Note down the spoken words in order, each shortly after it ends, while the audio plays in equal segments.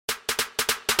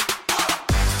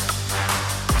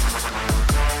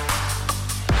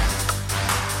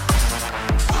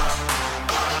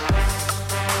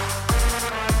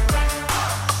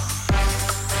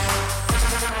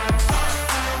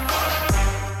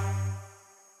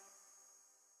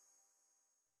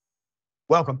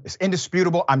Welcome. It's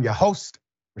indisputable. I'm your host,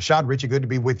 Rashad Richey. Good to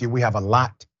be with you. We have a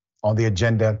lot on the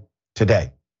agenda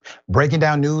today. Breaking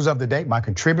down news of the day, my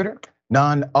contributor,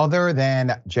 none other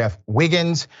than Jeff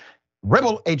Wiggins,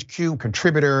 Rebel HQ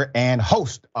contributor and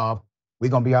host of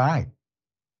We're Gonna Be All Right.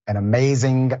 An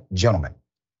amazing gentleman.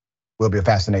 Will be a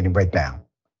fascinating breakdown.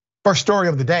 First story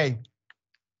of the day,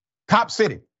 Cop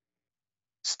City.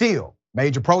 Still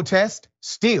major protest,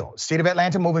 still City of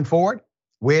Atlanta moving forward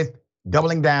with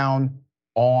doubling down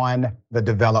on the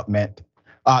development.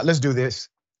 Let's do this,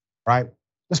 right?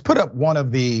 Let's put up one of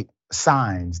the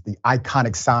signs, the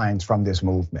iconic signs from this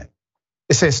movement.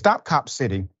 It says, Stop Cop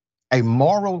City, a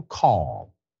moral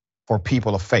call for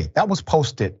people of faith. That was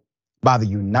posted by the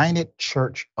United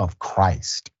Church of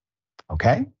Christ,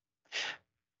 okay?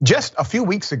 Just a few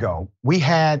weeks ago, we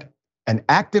had an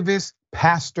activist,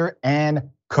 pastor, and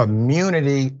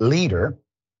community leader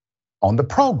on the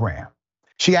program.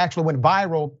 She actually went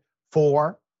viral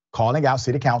for calling out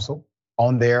city council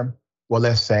on their, well,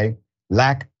 let's say,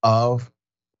 lack of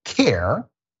care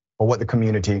for what the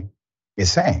community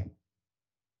is saying.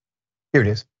 Here it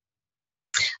is.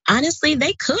 Honestly,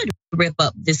 they could rip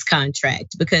up this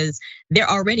contract because they're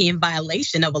already in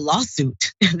violation of a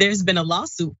lawsuit. There's been a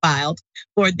lawsuit filed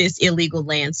for this illegal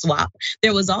land swap.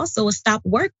 There was also a stop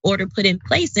work order put in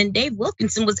place, and Dave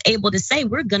Wilkinson was able to say,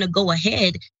 we're gonna go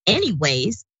ahead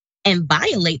anyways and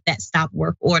violate that stop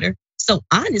work order. So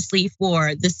honestly,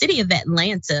 for the city of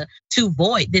Atlanta to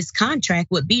void this contract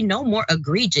would be no more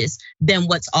egregious than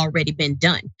what's already been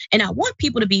done. And I want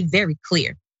people to be very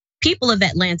clear. People of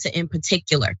Atlanta in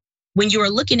particular, when you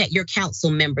are looking at your council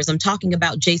members, I'm talking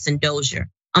about Jason Dozier,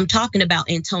 I'm talking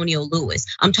about Antonio Lewis,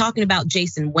 I'm talking about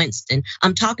Jason Winston,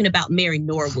 I'm talking about Mary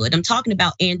Norwood, I'm talking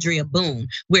about Andrea Boone,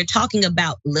 we're talking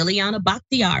about Liliana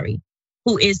Bakhtiari,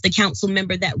 who is the council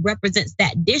member that represents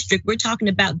that district. We're talking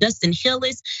about Dustin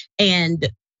Hillis and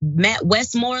Matt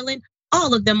Westmoreland,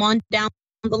 all of them on down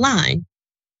the line.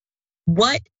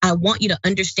 What I want you to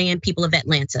understand, people of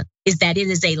Atlanta, is that it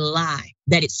is a lie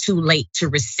that it's too late to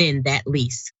rescind that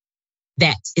lease.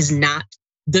 That is not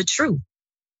the truth.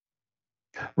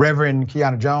 Reverend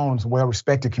Kiana Jones,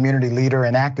 well-respected community leader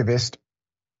and activist,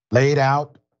 laid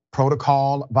out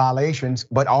protocol violations,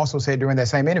 but also said during that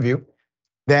same interview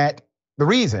that the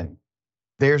reason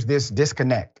there's this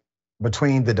disconnect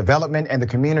between the development and the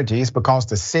community is because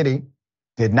the city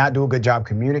did not do a good job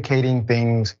communicating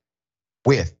things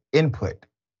with input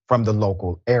from the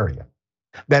local area.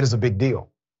 That is a big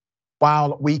deal.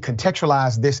 While we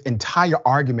contextualize this entire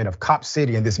argument of Cop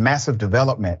City and this massive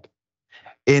development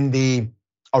in the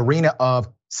arena of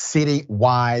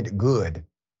citywide good,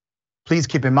 please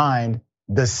keep in mind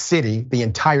the city, the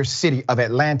entire city of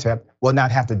Atlanta will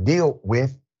not have to deal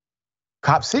with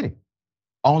Cop City,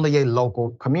 only a local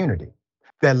community.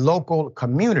 That local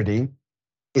community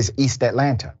is East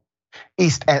Atlanta.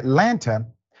 East Atlanta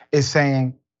is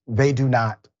saying they do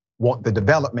not want the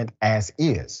development as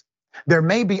is. There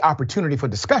may be opportunity for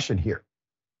discussion here.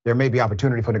 There may be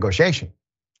opportunity for negotiation.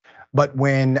 But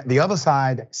when the other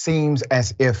side seems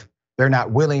as if they're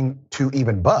not willing to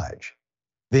even budge,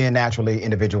 then naturally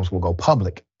individuals will go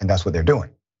public, and that's what they're doing,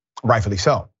 rightfully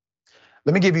so.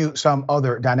 Let me give you some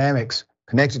other dynamics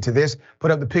connected to this. Put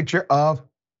up the picture of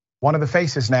one of the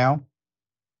faces now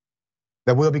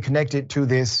that will be connected to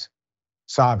this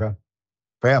saga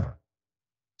forever.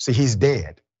 See, he's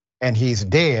dead, and he's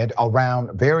dead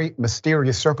around very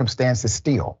mysterious circumstances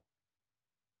still.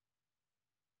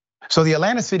 So the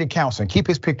Atlanta City Council, and keep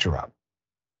his picture up.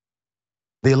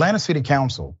 The Atlanta City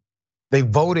Council, they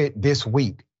voted this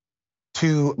week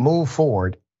to move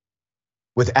forward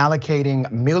with allocating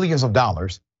millions of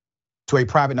dollars to a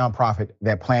private nonprofit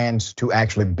that plans to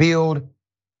actually build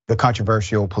the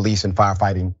controversial police and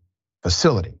firefighting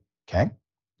facility, okay?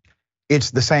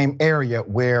 It's the same area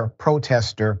where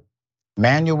protester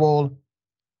Manuel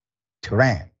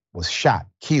Turan was shot,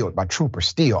 killed by troopers.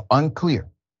 Still unclear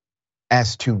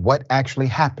as to what actually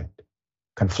happened.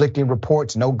 Conflicting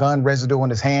reports, no gun residue on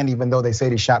his hand, even though they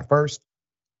said he shot first.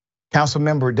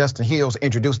 Councilmember Dustin Hills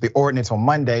introduced the ordinance on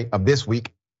Monday of this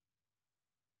week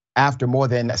after more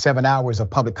than 7 hours of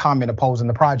public comment opposing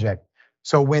the project.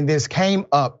 So when this came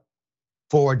up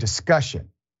for discussion,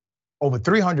 over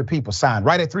 300 people signed,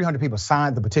 right at 300 people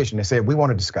signed the petition and said, we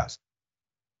want to discuss.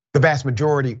 The vast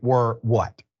majority were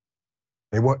what?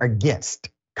 They were against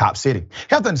Cop City. You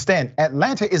have to understand,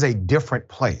 Atlanta is a different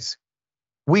place.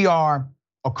 We are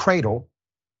a cradle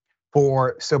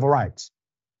for civil rights.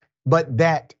 But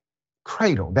that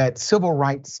cradle, that civil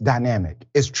rights dynamic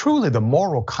is truly the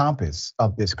moral compass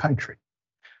of this country.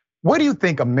 What do you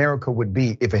think America would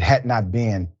be if it had not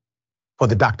been for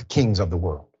the Dr. Kings of the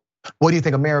world? What do you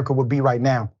think America would be right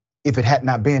now if it had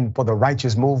not been for the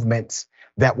righteous movements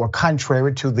that were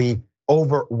contrary to the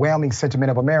overwhelming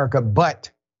sentiment of America,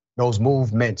 but those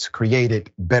movements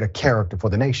created better character for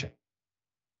the nation?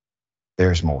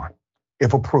 There's more.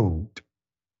 If approved,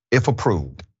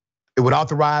 it would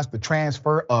authorize the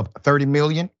transfer of $30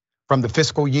 million from the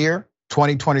fiscal year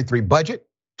 2023 budget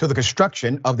to the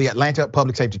construction of the Atlanta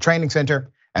Public Safety Training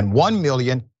Center and $1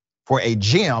 million for a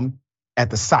gym at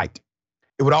the site.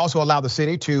 It would also allow the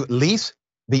city to lease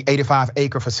the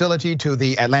 85-acre facility to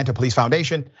the Atlanta Police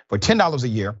Foundation for $10 a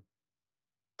year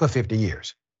for 50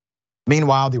 years.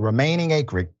 Meanwhile, the remaining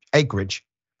acreage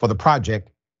for the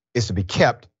project is to be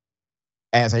kept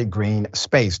as a green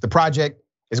space. The project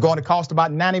is going to cost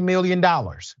about $90 million,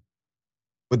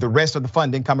 with the rest of the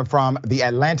funding coming from the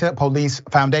Atlanta Police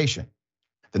Foundation.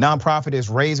 The nonprofit is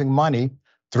raising money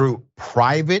through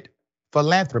private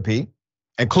philanthropy,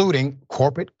 including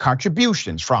corporate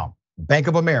contributions from Bank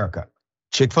of America,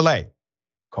 Chick-fil-A,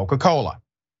 Coca-Cola,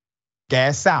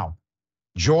 Gas South,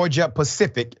 Georgia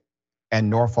Pacific, and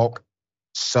Norfolk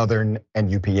Southern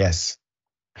and UPS.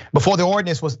 Before the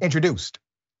ordinance was introduced,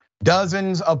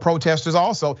 dozens of protesters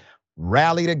also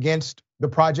rallied against the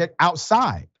project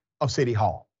outside of City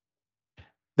Hall.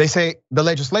 They say the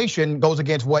legislation goes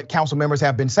against what council members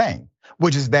have been saying,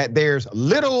 which is that there's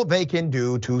little they can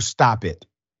do to stop it.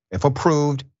 If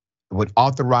approved, it would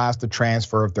authorize the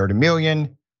transfer of $30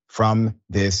 million from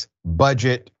this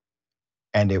budget,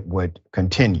 and it would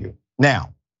continue.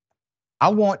 Now, I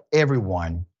want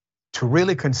everyone to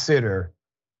really consider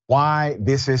why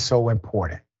this is so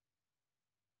important.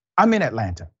 I'm in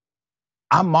Atlanta.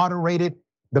 I moderated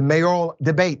the mayoral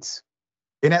debates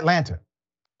in Atlanta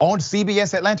on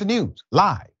CBS Atlanta News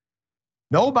live.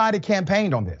 Nobody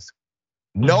campaigned on this.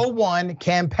 No one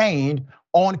campaigned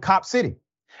on Cop City.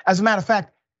 As a matter of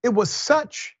fact, it was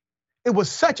such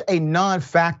a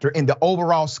non-factor in the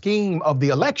overall scheme of the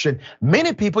election.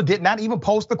 Many people did not even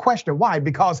pose the question. Why?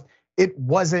 Because it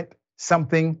wasn't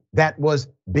something that was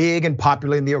big and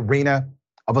popular in the arena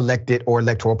of elected or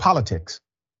electoral politics.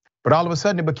 But all of a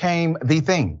sudden it became the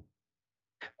thing.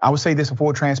 I would say this in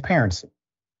full transparency.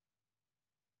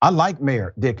 I like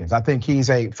Mayor Dickens. I think he's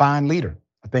a fine leader.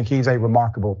 I think he's a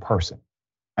remarkable person.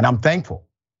 And I'm thankful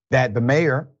that the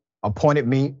mayor appointed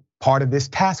me part of this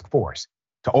task force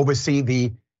to oversee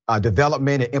the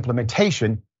development and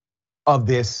implementation of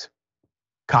this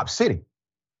Cop City.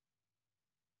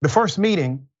 The first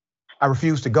meeting I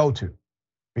refused to go to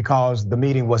because the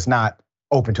meeting was not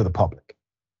open to the public.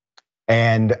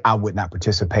 And I would not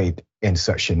participate in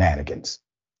such shenanigans.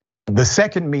 The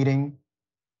second meeting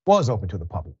was open to the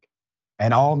public.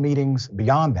 And all meetings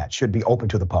beyond that should be open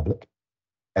to the public,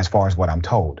 as far as what I'm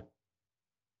told.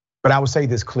 But I will say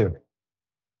this clearly.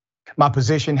 My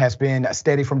position has been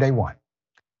steady from day one.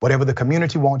 Whatever the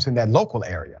community wants in that local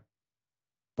area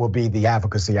will be the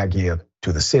advocacy I give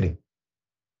to the city.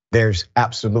 There's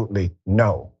absolutely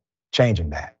no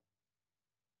changing that.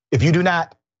 If you do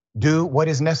not do what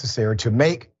is necessary to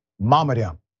make Mama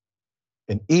Dem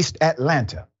in East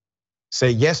Atlanta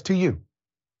say yes to you,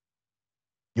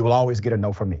 you will always get a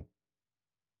no from me.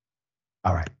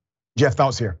 All right, Jeff,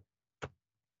 thoughts here?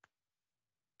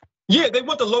 Yeah, they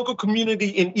want the local community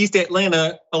in East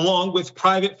Atlanta, along with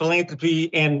private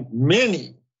philanthropy and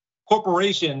many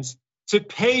corporations, to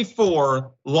pay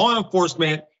for law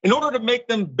enforcement in order to make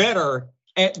them better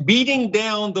at beating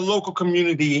down the local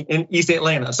community in East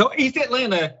Atlanta. So East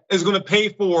Atlanta is gonna pay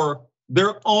for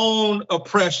their own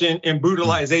oppression and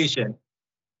brutalization.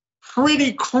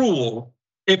 Pretty cruel,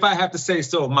 if I have to say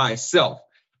so myself.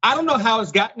 I don't know how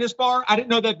it's gotten this far. I didn't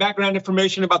know that background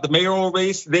information about the mayoral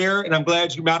race there, and I'm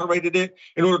glad you moderated it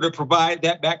in order to provide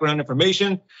that background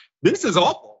information. This is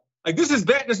awful. Like, this is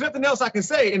bad. There's nothing else I can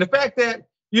say. And the fact that,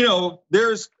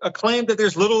 there's a claim that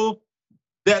there's little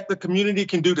that the community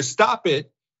can do to stop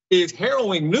it is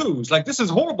harrowing news. Like, this is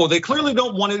horrible. They clearly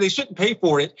don't want it. They shouldn't pay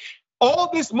for it. All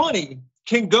this money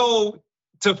can go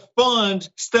to fund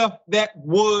stuff that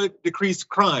would decrease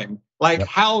crime, like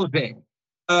housing,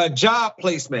 job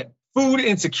placement, food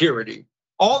insecurity.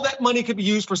 All that money could be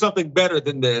used for something better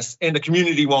than this, and the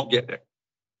community won't get it.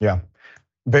 Yeah,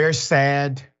 very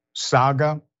sad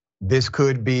saga. This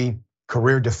could be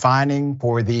career defining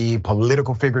for the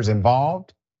political figures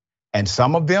involved. And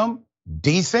some of them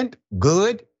decent,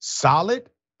 good, solid,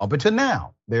 up until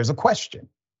now. There's a question.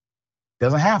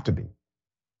 Doesn't have to be.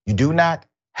 You do not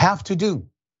have to do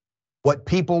what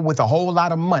people with a whole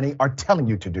lot of money are telling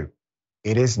you to do.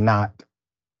 It is not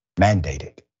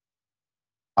mandated.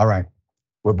 All right,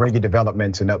 we'll bring you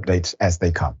developments and updates as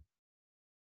they come.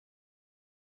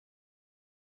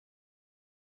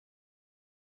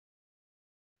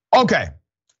 Okay,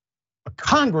 a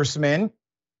congressman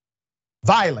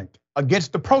violent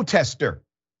against the protester.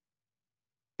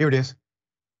 Here it is.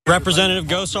 Representative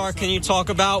Gosar, can you talk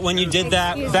about when you did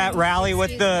that rally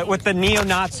with the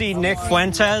neo-Nazi Nick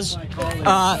Fuentes?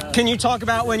 Can you talk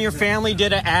about when your family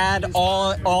did an ad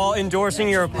all endorsing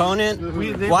your opponent?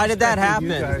 Why did that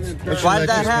happen? Why did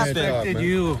that happen?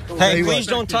 Hey, please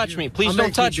don't touch me. Please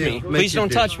don't touch me. Please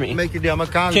don't touch me. Make your deal. I'm a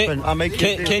congressman. I'll make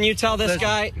you. Can you tell this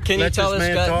guy? Can you tell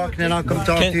this guy? Talk, and then I'll come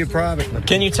talk to you privately.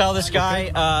 Can you tell this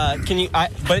guy?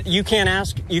 But you can't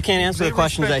ask. You can't answer the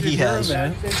questions that he has.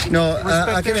 No,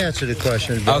 I can answer the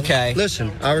questions. Bro. Okay. Listen,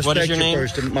 I respect your you name?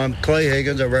 first. I'm Clay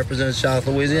Higgins. I represent South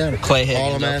Louisiana. Clay Higgins.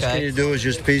 All I'm asking you to do is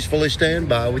just peacefully stand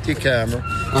by with your camera,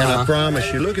 and I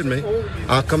promise you, look at me.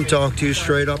 I'll come talk to you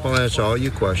straight up. I'll answer all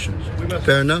your questions.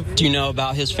 Fair enough? Do you know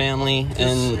about his family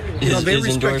and his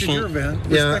endorsement?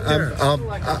 Yeah,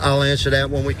 I'll answer that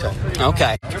when we talk.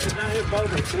 Okay.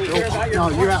 No,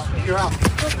 you're out. You're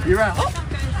out. You're out.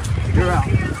 You're out.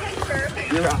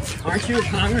 You're out. Aren't you a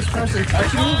congressperson?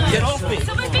 Get off me.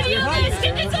 Someone video this.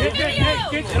 Get this on video.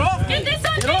 Get off me. Get this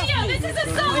on video. This is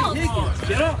assault.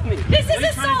 Get off me. This is what are you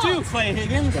assault. trying to do, Clay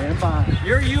Higgins?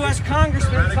 You're a U.S.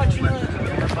 congressman touching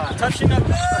a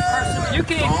person. You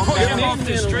can't put him off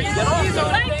the street. Get off me.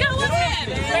 Let go of him.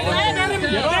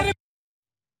 Let him.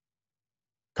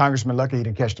 Congressman Lucky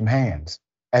didn't catch them hands.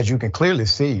 As you can clearly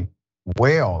see,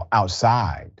 well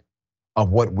outside of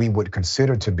what we would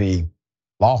consider to be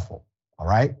lawful, all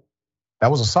right? That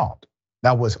was assault.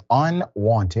 That was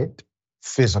unwanted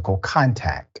physical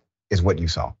contact is what you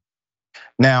saw.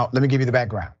 Now, let me give you the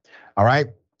background, all right?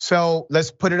 So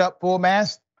let's put it up full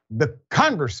mass. The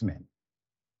congressman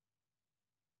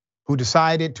who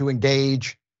decided to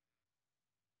engage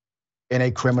in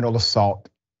a criminal assault,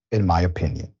 in my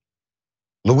opinion.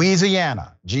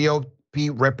 Louisiana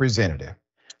GOP representative.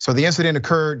 So the incident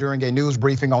occurred during a news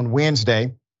briefing on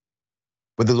Wednesday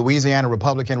with the Louisiana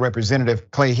Republican representative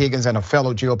Clay Higgins and a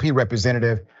fellow GOP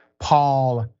representative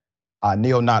Paul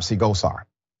neo-Nazi Gosar,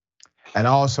 and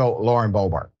also Lauren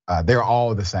Boebert. They're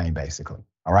all the same basically,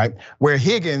 all right? Where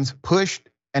Higgins pushed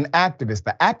an activist.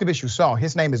 The activist you saw,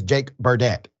 his name is Jake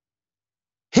Burdett.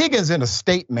 Higgins in a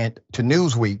statement to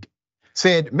Newsweek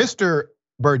said Mr.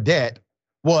 Burdett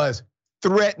was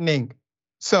threatening,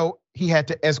 so he had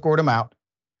to escort him out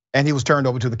and he was turned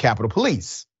over to the Capitol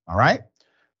Police, all right?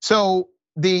 So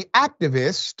the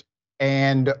activist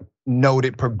and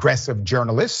noted progressive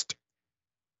journalist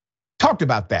talked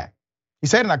about that. He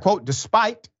said, and I quote,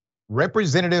 despite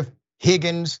Representative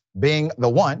Higgins being the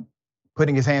one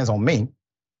putting his hands on me,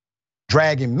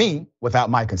 dragging me without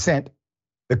my consent,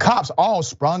 the cops all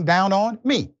sprung down on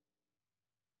me.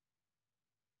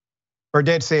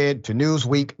 Burdett said to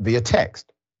Newsweek via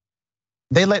text,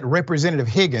 they let Representative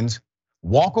Higgins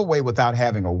walk away without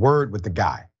having a word with the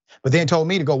guy, but then told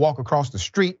me to go walk across the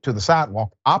street to the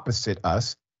sidewalk opposite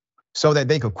us so that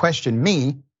they could question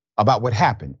me about what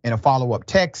happened. In a follow-up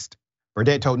text,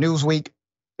 Burdett told Newsweek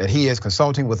that he is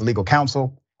consulting with legal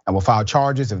counsel and will file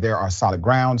charges if there are solid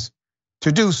grounds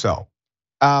to do so.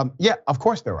 Yeah, of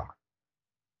course there are.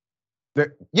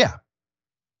 Yeah.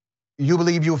 You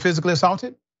believe you were physically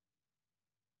assaulted?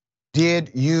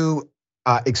 Did you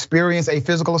experience a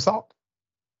physical assault?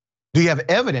 Do you have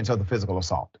evidence of the physical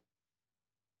assault?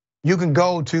 You can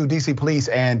go to DC Police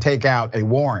and take out a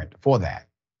warrant for that.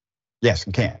 Yes,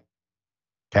 you can.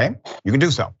 Okay, you can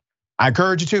do so. I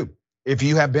encourage you to. If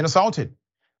you have been assaulted,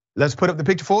 let's put up the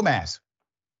picture full mass.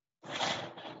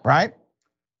 Right?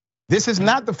 This is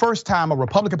not the first time a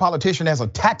Republican politician has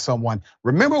attacked someone.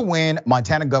 Remember when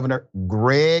Montana Governor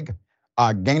Greg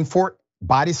Gainfort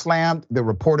body slammed the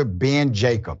reporter Ben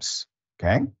Jacobs?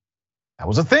 Okay, that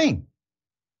was a thing.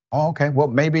 Oh, okay, well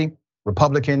maybe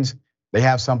Republicans, they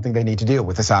have something they need to deal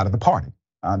with this side of the party.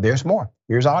 There's more.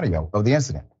 Here's audio of the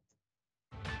incident.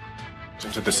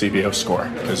 To the CBO score,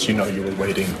 because you know you were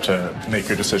waiting to make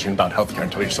your decision about healthcare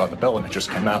until you saw the bill and it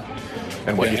just came out.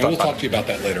 And what you thought. We'll talk to you about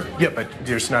that later. Yeah, but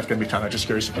there's not going to be time. I'm just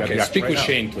curious if you have the speak right with now.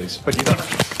 Shane, please. But you don't.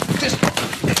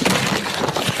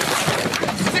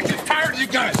 Sick and tired of you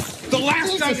guys. The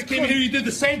last time you came here, you did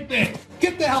the same thing.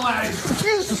 Get the hell out of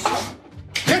here.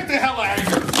 Get the hell out of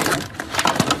here.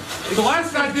 The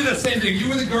last guy did the same thing. You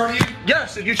were the guardian.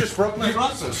 Yes, and you just broke my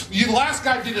glasses. You, the last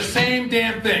guy did the same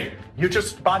damn thing. You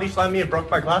just body slammed me and broke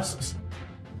my glasses.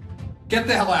 Get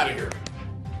the hell out of here.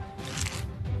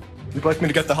 If you'd like me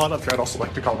to get the hell out of here, I'd also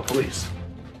like to call the police.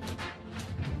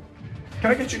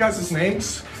 Can I get you guys'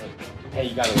 names? Hey,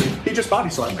 you gotta leave. He just body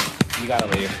slammed me. You gotta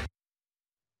leave.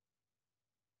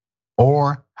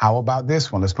 Or how about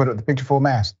this one? Let's put up the picture full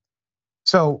mass.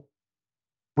 So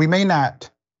we may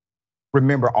not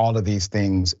remember all of these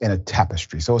things in a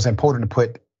tapestry. So it's important to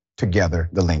put together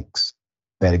the links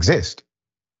that exist.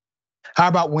 How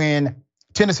about when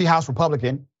Tennessee House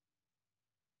Republican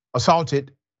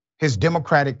assaulted his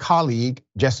Democratic colleague,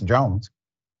 Jesse Jones,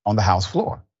 on the House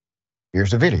floor?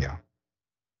 Here's the video.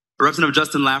 Representative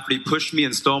Justin Lafferty pushed me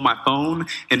and stole my phone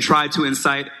and tried to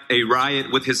incite a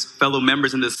riot with his fellow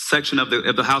members in this section of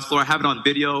the House floor. I have it on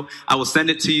video. I will send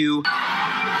it to you.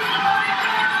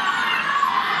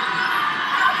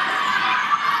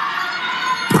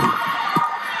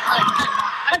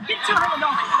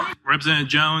 Representative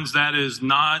Jones, that is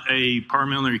not a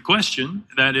parliamentary question.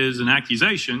 That is an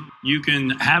accusation. You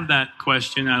can have that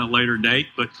question at a later date,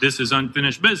 but this is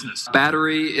unfinished business.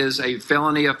 Battery is a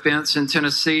felony offense in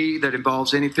Tennessee that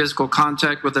involves any physical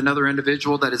contact with another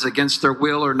individual that is against their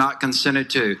will or not consented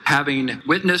to. Having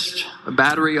witnessed a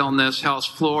battery on this House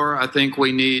floor, I think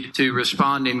we need to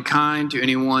respond in kind to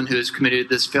anyone who has committed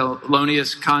this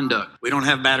felonious conduct. We don't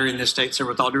have battery in this state, sir,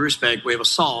 with all due respect. We have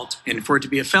assault, and for it to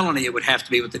be a felony, it would have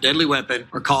to be with a deadly weapon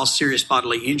or cause serious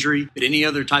bodily injury. But any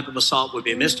other type of assault would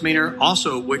be a misdemeanor,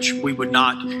 also which we would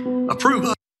not approve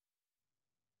of.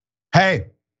 Hey,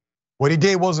 what he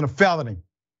did wasn't a felony,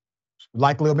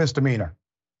 likely a misdemeanor,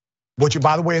 which,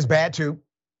 by the way, is bad too.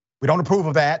 We don't approve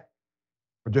of that,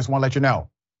 but just want to let you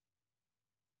know.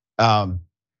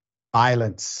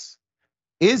 Violence,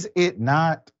 is it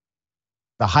not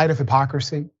the height of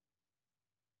hypocrisy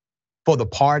for the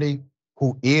party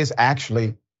who is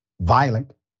actually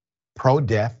violent,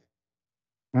 pro-death,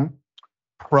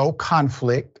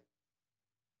 pro-conflict?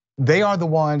 They are the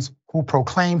ones who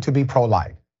proclaim to be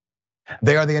pro-life.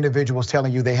 They are the individuals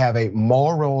telling you they have a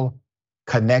moral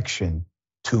connection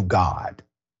to God,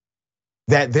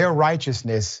 that their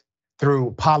righteousness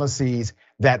through policies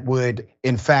that would,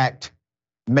 in fact,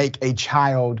 make a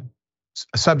child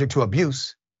subject to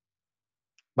abuse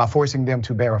by forcing them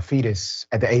to bear a fetus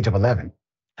at the age of 11,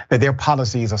 that their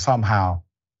policies are somehow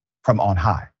from on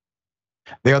high.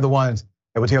 They are the ones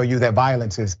that will tell you that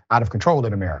violence is out of control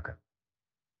in America.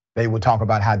 They will talk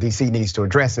about how DC needs to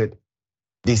address it,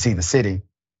 DC the city,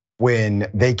 when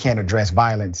they can't address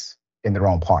violence in their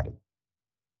own party.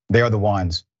 They are the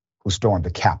ones who stormed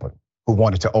the Capitol, who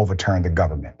wanted to overturn the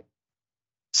government.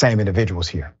 Same individuals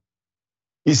here.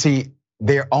 You see,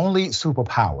 their only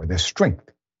superpower, their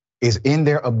strength, is in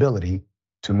their ability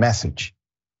to message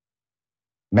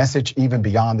even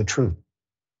beyond the truth.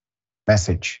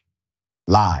 Message,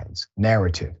 lies,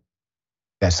 narrative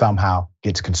that somehow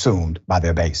gets consumed by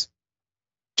their base.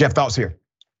 Jeff, thoughts here?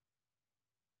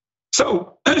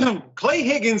 So Clay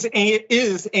Higgins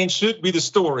is and should be the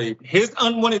story. His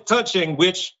unwanted touching,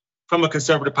 which from a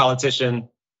conservative politician,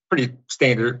 pretty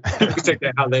standard. You can take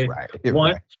that how they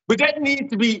want. Right. But that needs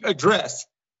to be addressed.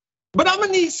 But I'm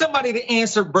gonna need somebody to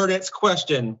answer Burdett's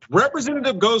question.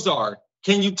 Representative Gosar,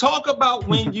 can you talk about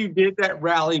when you did that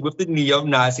rally with the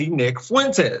neo-Nazi Nick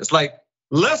Fuentes? Like,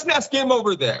 let's not skim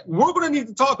over that. We're gonna need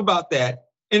to talk about that.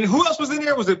 And who else was in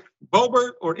there? Was it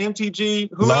Boebert or MTG?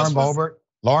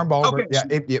 Lauren Boebert,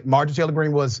 okay. Yeah, Marjorie Taylor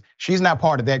Greene she's not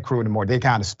part of that crew anymore. They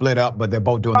kind of split up, but they're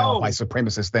both doing their white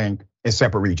supremacist thing in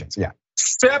separate regions, yeah.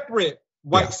 Separate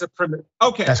white supremacist,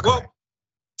 okay. That's correct.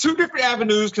 Two different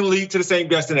avenues can lead to the same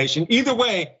destination. Either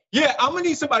way, yeah, I'm gonna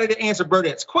need somebody to answer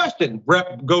Burdett's question,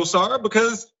 Rep. Gosar,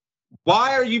 because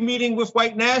why are you meeting with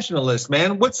white nationalists,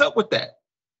 man? What's up with that?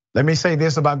 Let me say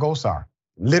this about Gosar.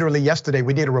 Literally yesterday,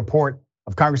 we did a report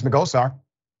of Congressman Gosar.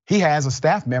 He has a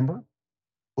staff member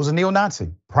who's a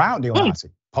neo-Nazi, proud neo-Nazi.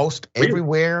 Post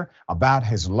everywhere about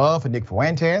his love for Nick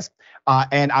Fuentes.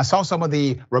 And I saw some of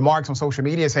the remarks on social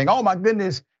media saying, oh my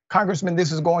goodness, Congressman,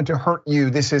 this is going to hurt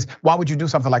you. Why would you do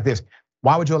something like this?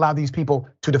 Why would you allow these people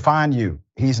to define you?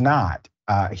 He's not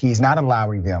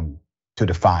allowing them to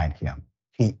define him.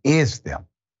 He is them.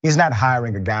 He's not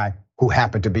hiring a guy who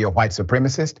happened to be a white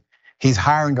supremacist. He's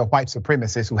hiring a white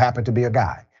supremacist who happened to be a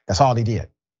guy. That's all he did.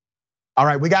 All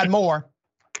right, we got more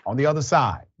on the other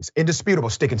side. It's indisputable,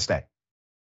 stick and stay.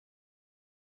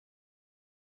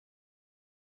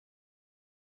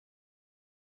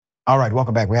 All right,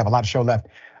 welcome back. We have a lot of show left.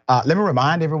 Let me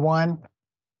remind everyone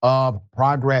of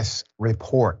Progress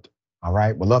Report. All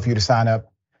right, we'd love for you to sign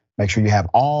up. Make sure you have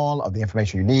all of the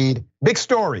information you need. Big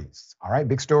stories, all right,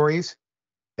 big stories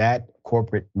that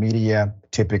corporate media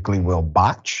typically will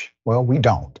botch. Well, we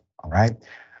don't, all right?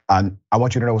 I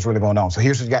want you to know what's really going on. So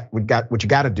here's what you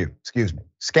got to do,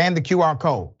 Scan the QR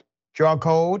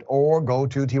code or go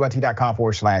to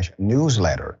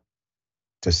tyt.com/newsletter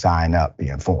to sign up, be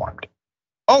informed.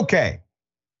 Okay,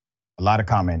 a lot of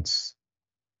comments.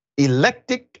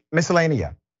 Electric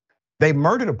Miscellanea. They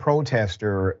murdered a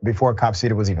protester before Cop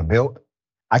City was even built.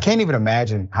 I can't even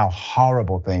imagine how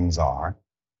horrible things are,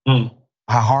 how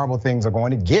horrible things are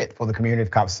going to get for the community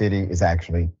if Cop City is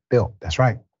actually built. That's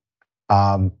right.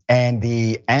 And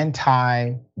the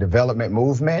anti-development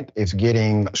movement is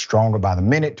getting stronger by the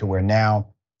minute to where now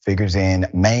figures in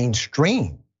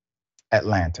mainstream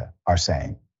Atlanta are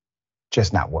saying,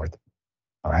 just not worth it,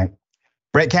 all right?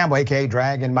 Brett Campbell, AKA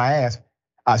Dragging My Ass,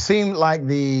 seemed like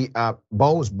the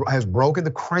bow has broken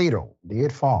the cradle.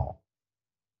 Did fall,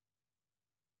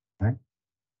 right?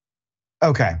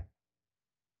 Okay.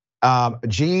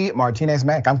 G. Martinez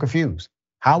Mack, I'm confused.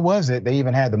 How was it they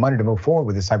even had the money to move forward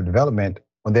with this type of development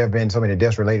when there have been so many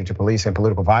deaths related to police and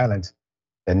political violence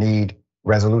that need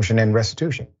resolution and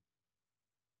restitution?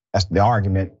 That's the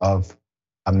argument of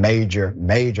a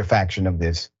major faction of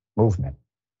this movement.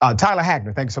 Tyler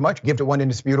Hackner, thank you so much. Gifted one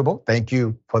indisputable. Thank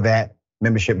you for that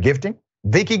membership gifting.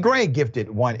 Vicky Gray gifted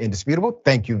one indisputable.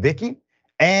 Thank you, Vicky.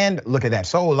 And look at that,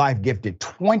 Soul Life gifted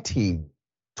 20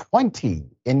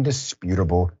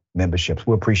 indisputable memberships.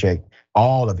 We appreciate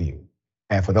all of you.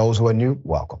 And for those who are new,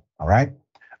 welcome, all right?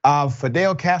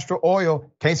 Fidel Castro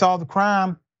Oil can't solve the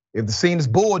crime if the scene is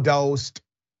bulldozed.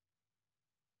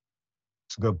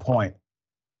 It's a good point.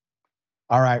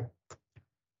 All right,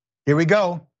 here we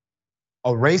go.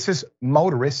 A racist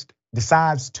motorist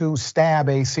decides to stab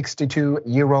a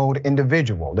 62-year-old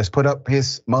individual. Let's put up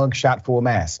his mugshot full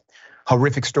mask.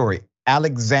 Horrific story.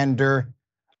 Alexander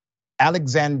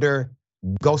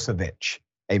Gosevich,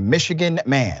 a Michigan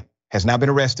man, has now been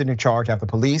arrested and charged after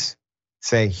police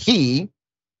say he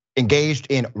engaged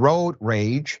in road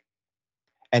rage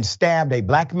and stabbed a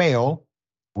black male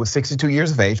with 62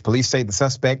 years of age. Police say the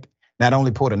suspect not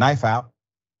only pulled a knife out,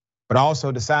 but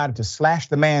also decided to slash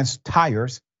the man's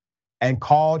tires and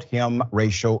called him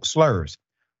racial slurs.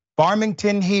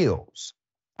 Farmington Hills,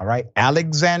 all right,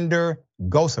 Alexander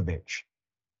Gosevich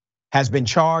has been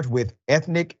charged with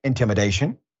ethnic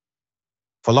intimidation,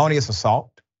 felonious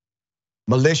assault,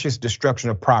 malicious destruction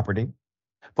of property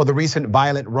for the recent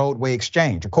violent roadway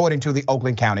exchange, according to the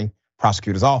Oakland County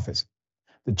Prosecutor's Office.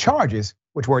 The charges,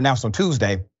 which were announced on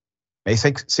Tuesday, May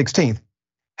 16th,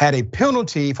 had a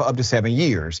penalty for up to 7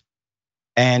 years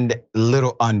and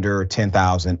little under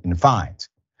 $10,000 in fines.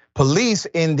 Police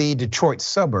in the Detroit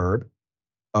suburb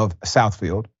of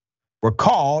Southfield were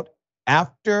called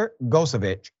after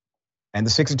Gosevich and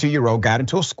the 62-year-old got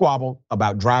into a squabble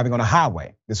about driving on a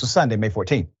highway. This was Sunday, May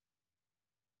 14th.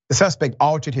 The suspect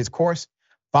altered his course,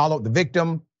 followed the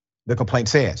victim, the complaint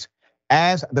says.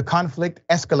 As the conflict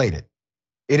escalated,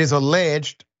 it is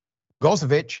alleged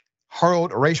Gosevich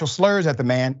hurled racial slurs at the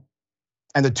man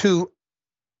and the two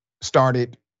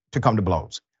started to come to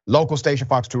blows. Local station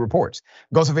Fox 2 reports.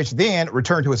 Gosevich then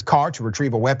returned to his car to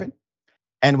retrieve a weapon,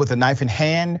 and with a knife in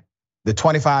hand, the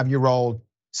 25-year-old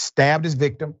stabbed his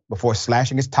victim before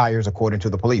slashing his tires, according to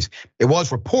the police. It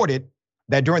was reported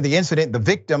that during the incident, the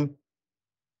victim,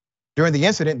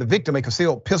 a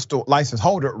concealed pistol license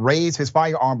holder, raised his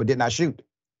firearm but did not shoot.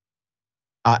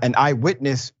 An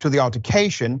eyewitness to the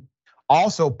altercation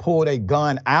also pulled a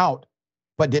gun out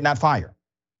but did not fire.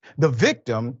 The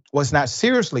victim was not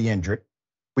seriously injured.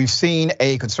 We've seen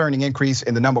a concerning increase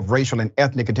in the number of racial and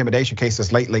ethnic intimidation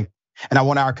cases lately. And I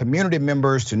want our community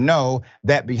members to know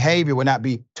that behavior will not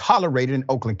be tolerated in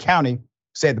Oakland County,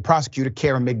 said the prosecutor,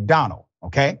 Karen McDonald,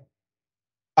 okay?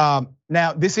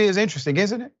 Now, this is interesting,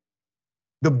 isn't it?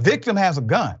 The victim has a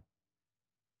gun.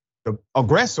 The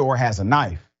aggressor has a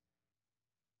knife.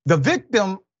 The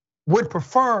victim would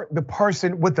prefer the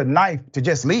person with the knife to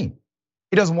just leave.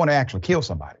 He doesn't want to actually kill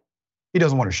somebody. He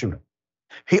doesn't want to shoot him.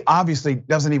 He obviously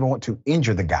doesn't even want to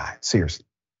injure the guy, seriously.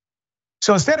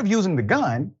 So instead of using the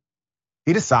gun,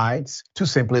 he decides to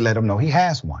simply let him know he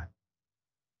has one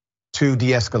to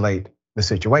de-escalate the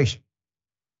situation.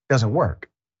 Doesn't work.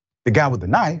 The guy with the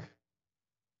knife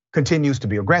continues to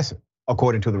be aggressive,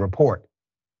 according to the report,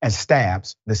 and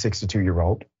stabs the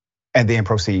 62-year-old and then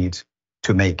proceeds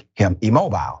to make him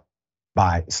immobile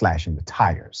by slashing the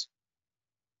tires.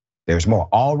 There's more.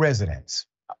 All residents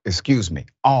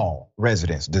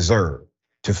deserve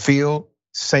to feel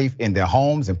safe in their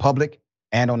homes, in public,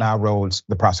 and on our roads,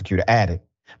 the prosecutor added.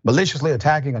 Maliciously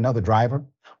attacking another driver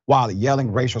while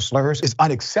yelling racial slurs is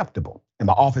unacceptable, and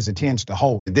my office intends to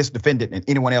hold this defendant and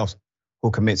anyone else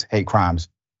who commits hate crimes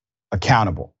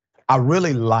accountable. I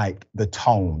really like the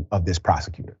tone of this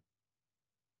prosecutor.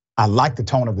 I like the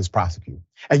tone of this prosecutor.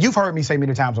 And you've heard me say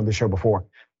many times on this show before,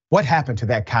 what happened to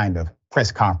that kind of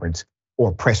press conference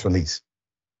or press release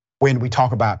when we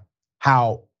talk about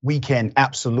how we can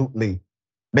absolutely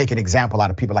make an example out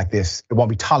of people like this? It won't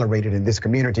be tolerated in this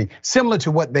community, similar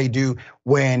to what they do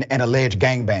when an alleged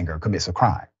gangbanger commits a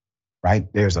crime,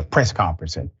 right? There's a press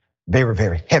conference and very,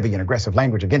 very heavy and aggressive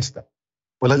language against them.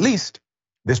 Well, at least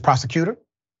this prosecutor,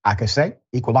 I can say,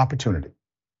 equal opportunity.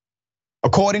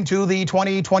 According to the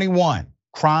 2021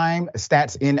 crime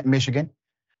stats in Michigan,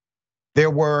 there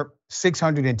were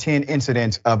 610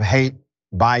 incidents of hate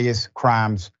bias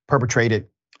crimes perpetrated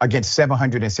against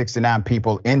 769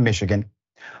 people in Michigan,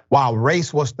 while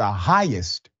race was the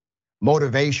highest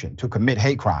motivation to commit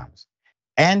hate crimes.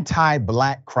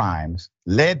 Anti-Black crimes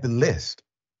led the list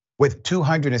with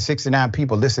 269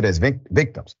 people listed as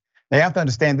victims. Now you have to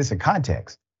understand this in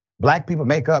context. Black people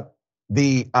make up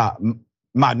the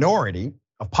minority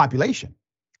of population,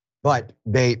 but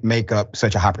they make up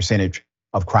such a high percentage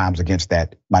of crimes against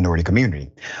that minority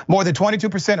community. More than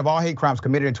 22% of all hate crimes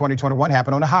committed in 2021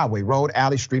 happened on the highway, road,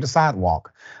 alley, street, or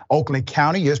sidewalk. Oakland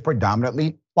County is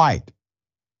predominantly white,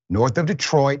 north of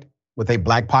Detroit, with a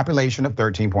Black population of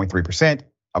 13.3%,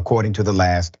 according to the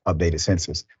last updated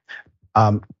census.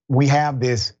 We have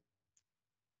this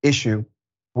issue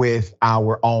with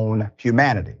our own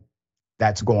humanity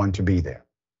that's going to be there.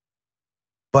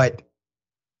 But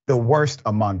the worst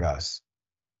among us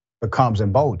becomes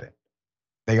emboldened.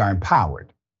 They are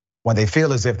empowered when they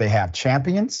feel as if they have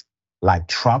champions like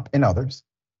Trump and others,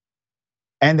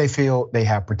 and they feel they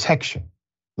have protection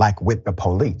like with the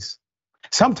police.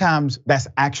 Sometimes that's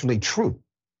actually true.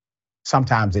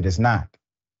 Sometimes it is not.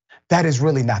 That is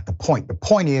really not the point. The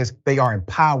point is they are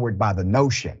empowered by the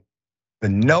notion. The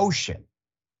notion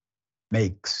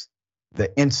makes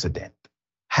the incident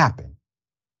happen.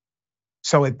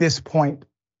 So at this point,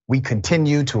 we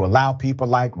continue to allow people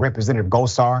like Representative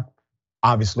Gosar,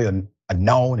 obviously a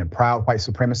known and proud white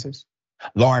supremacist,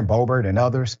 Lauren Boebert and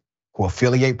others who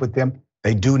affiliate with them.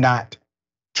 They do not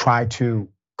try to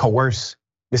coerce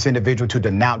this individual to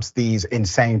denounce these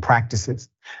insane practices.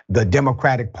 The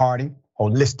Democratic Party,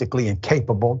 holistically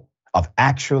incapable of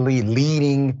actually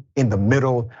leading in the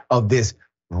middle of this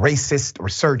racist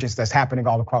resurgence that's happening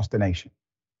all across the nation.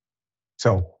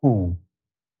 So who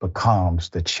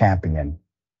becomes the champion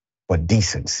for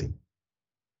decency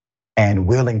and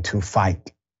willing to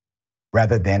fight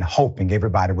rather than hoping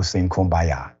everybody will sing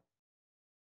Kumbaya?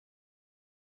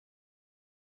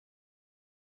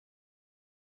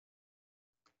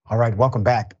 All right, welcome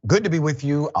back. Good to be with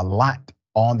you. A lot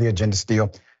on the agenda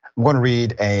still. I'm going to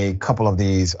read a couple of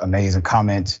these amazing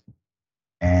comments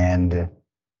and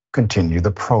continue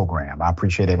the program. I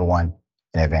appreciate everyone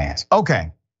in advance.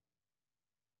 Okay,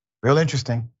 real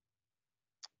interesting.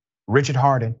 Richard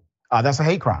Hardin, that's a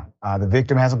hate crime. The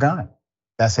victim has a gun.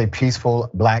 That's a peaceful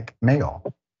Black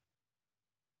male.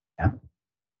 Yeah.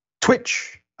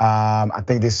 Twitch, I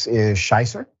think this is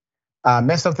Shicer.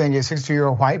 Messed up thing is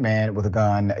 62-year-old white man with a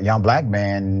gun, young Black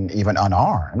man, even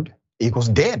unarmed, equals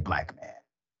dead Black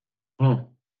man.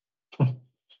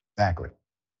 Exactly.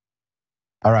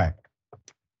 All right.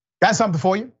 Got something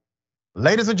for you.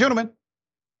 Ladies and gentlemen,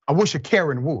 I wish a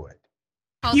Karen would.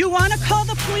 You want to call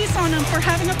the police on them for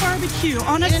having a barbecue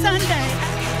on a Sunday.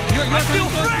 I feel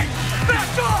free!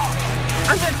 Back off!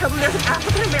 I'm going to tell them there's an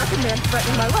African-American man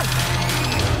threatening my life.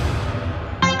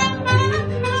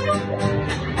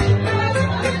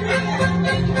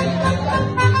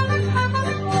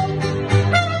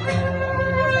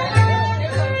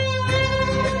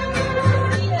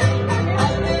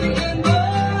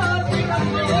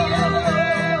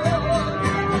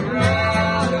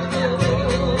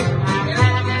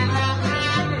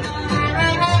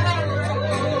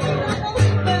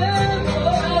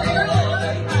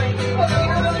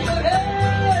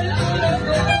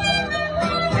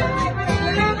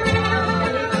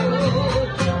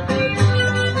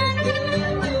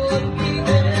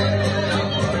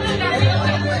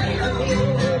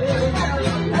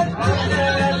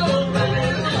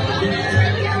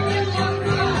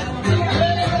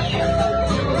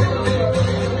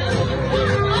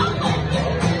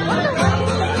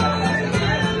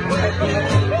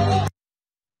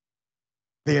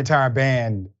 The entire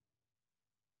band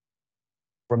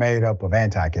were made up of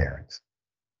anti-Karens.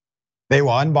 They were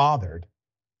unbothered.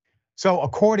 So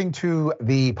according to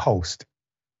the Post,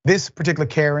 this particular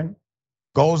Karen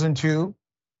goes into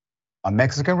a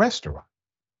Mexican restaurant.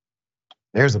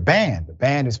 There's a band. The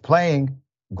band is playing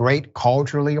great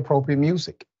culturally appropriate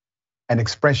music, an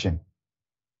expression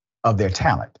of their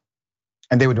talent.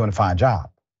 And they were doing a fine job.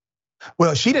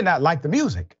 Well, she did not like the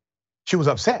music. She was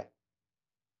upset.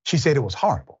 She said it was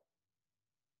horrible,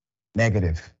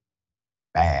 negative,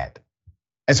 bad.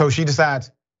 And so she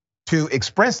decides to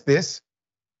express this.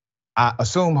 I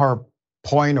assume her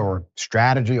point or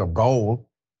strategy or goal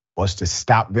was to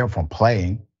stop them from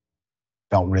playing.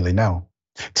 Don't really know.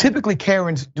 Typically,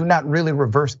 Karens do not really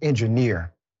reverse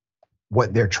engineer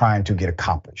what they're trying to get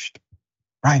accomplished.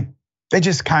 right? They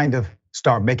just kind of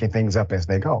start making things up as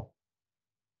they go.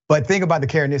 But think about the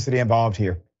Karenicity involved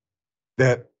here,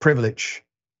 the privilege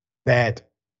that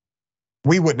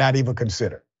we would not even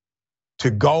consider.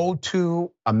 To go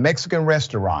to a Mexican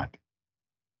restaurant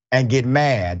and get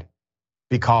mad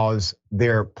because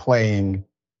they're playing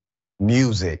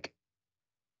music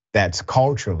that's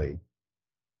culturally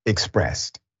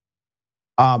expressed.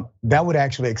 That would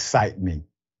actually excite me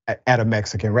at a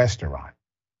Mexican restaurant.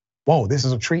 Whoa, this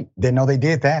is a treat. Didn't know they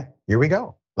did that. Here we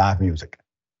go, live music.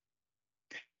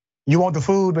 You want the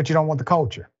food, but you don't want the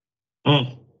culture.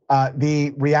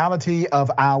 The reality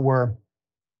of our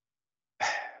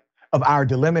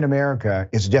dilemma in America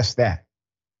is just that.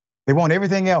 They want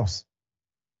everything else.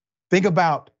 Think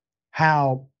about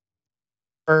how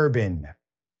urban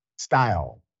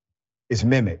style is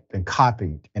mimicked and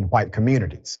copied in white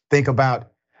communities. Think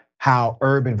about how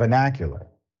urban vernacular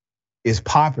is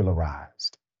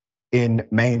popularized in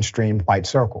mainstream white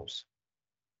circles.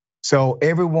 So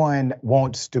everyone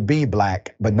wants to be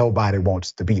black, but nobody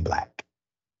wants to be black.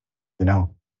 You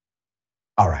know?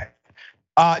 All right.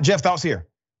 Jeff, thoughts here?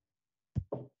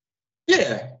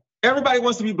 Yeah, everybody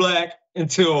wants to be black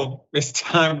until it's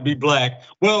time to be black.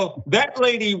 Well, that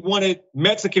lady wanted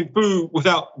Mexican food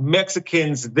without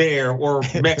Mexicans there or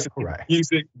Mexican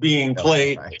music being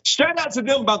played. Shout out to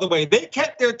them, by the way. They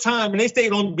kept their time and they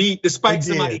stayed on beat despite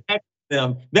somebody hacking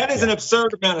them. That is an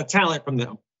absurd amount of talent from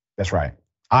them. That's right.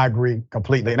 I agree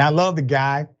completely. And I love the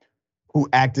guy who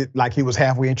acted like he was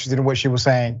halfway interested in what she was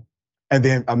saying and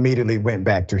then immediately went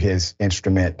back to his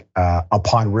instrument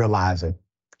upon realizing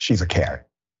she's a carrot.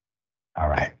 All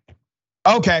right.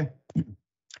 Okay.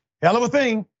 Hell of a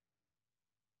thing.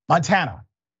 Montana.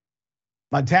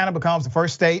 Montana becomes the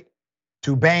first state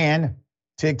to ban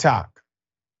TikTok.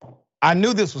 I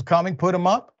knew this was coming. Put them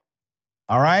up.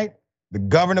 All right. The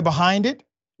governor behind it,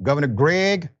 Governor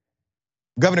Greg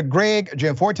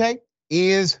Gianforte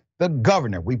is the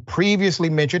governor we previously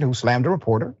mentioned who slammed a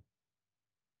reporter.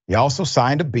 He also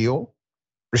signed a bill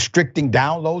restricting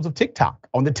downloads of TikTok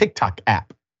on the TikTok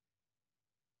app.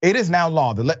 It is now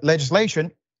law. The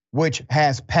legislation which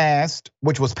was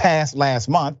passed last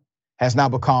month has now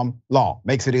become law.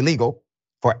 Makes it illegal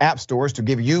for app stores to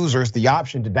give users the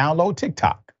option to download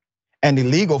TikTok and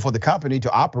illegal for the company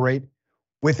to operate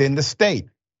within the state.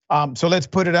 So let's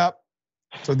put it up.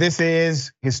 So this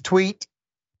is his tweet.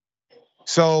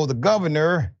 So the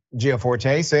governor,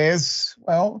 Gianforte, says,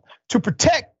 well, to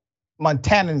protect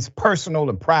Montanans' personal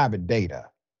and private data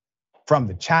from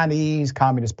the Chinese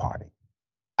Communist Party,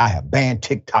 I have banned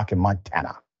TikTok in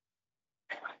Montana.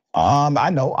 I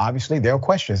know, obviously, there are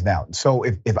questions now. So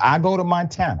if I go to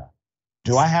Montana,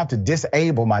 do I have to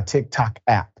disable my TikTok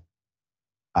app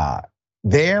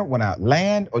there when I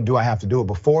land, or do I have to do it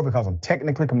before because I'm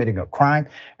technically committing a crime?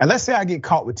 And let's say I get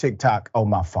caught with TikTok on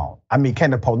my phone. I mean,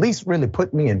 can the police really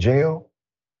put me in jail?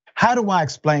 How do I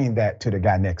explain that to the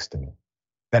guy next to me,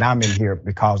 that I'm in here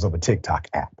because of a TikTok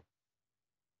app?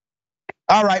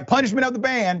 All right, punishment of the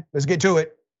ban, let's get to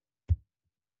it.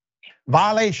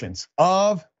 Violations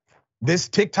of this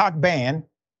TikTok ban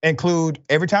include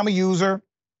every time a user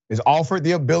is offered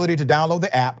the ability to download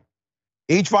the app,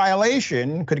 each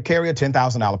violation could carry a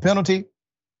 $10,000 penalty.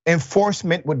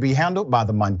 Enforcement would be handled by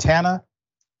the Montana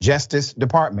Justice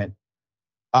Department.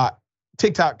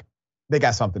 TikTok, they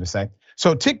got something to say.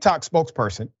 So TikTok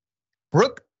spokesperson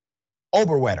Brooke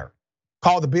Oberwetter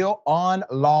called the bill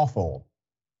unlawful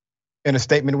in a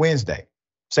statement Wednesday,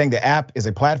 saying the app is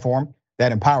a platform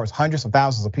that empowers hundreds of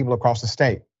thousands of people across the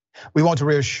state. We want to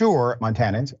reassure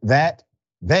Montanans that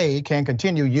they can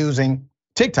continue using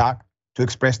TikTok to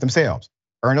express themselves,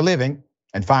 earn a living,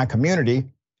 and find community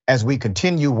as we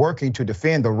continue working to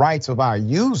defend the rights of our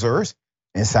users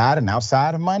inside and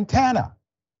outside of Montana.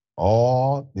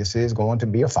 Oh, this is going to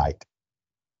be a fight.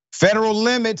 Federal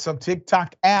limits of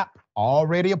TikTok app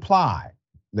already apply.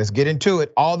 Let's get into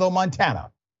it. Although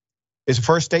Montana is the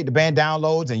first state to ban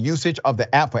downloads and usage of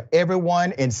the app for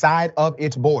everyone inside of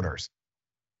its borders,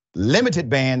 limited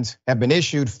bans have been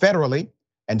issued federally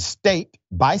and state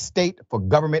by state for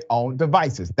government-owned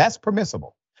devices. That's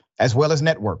permissible, as well as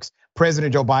networks.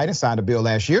 President Joe Biden signed a bill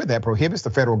last year that prohibits the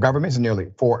federal government's nearly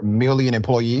 4 million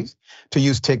employees to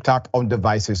use TikTok on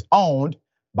devices owned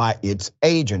by its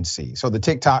agency. So the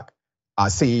TikTok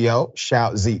CEO,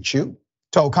 Shao Zichu,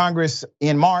 told Congress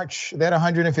in March that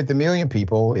 150 million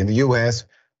people in the US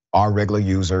are regular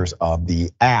users of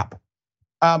the app.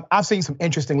 I've seen some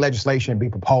interesting legislation be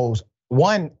proposed.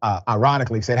 One,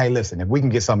 ironically, said, hey, listen, if we can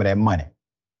get some of that money,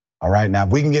 all right, now if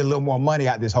we can get a little more money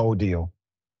out of this whole deal,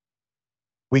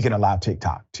 we can allow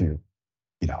TikTok to,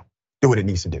 do what it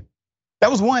needs to do. That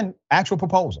was one actual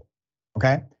proposal.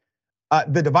 okay?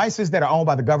 The devices that are owned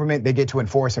by the government, they get to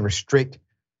enforce and restrict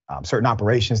certain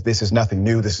operations. This is nothing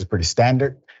new. This is pretty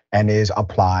standard and is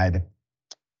applied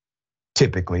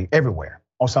typically everywhere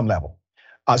on some level.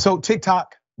 So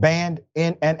TikTok banned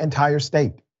in an entire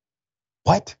state.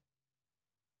 What?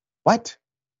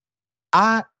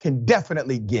 I can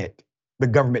definitely get the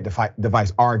government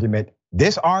device argument.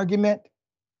 This argument,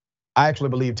 I actually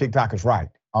believe TikTok is right,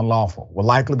 unlawful, will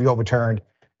likely be overturned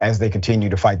as they continue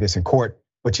to fight this in court,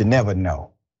 but you never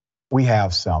know. We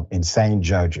have some insane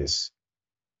judges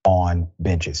on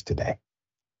benches today.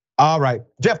 All right,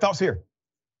 Jeff, thoughts here?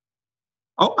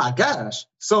 Oh my gosh.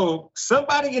 So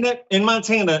somebody in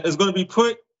Montana is gonna be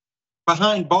put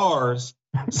behind bars.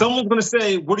 Someone's gonna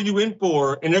say, what are you in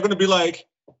for? And they're gonna be like,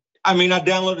 I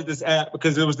downloaded this app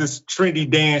because there was this trendy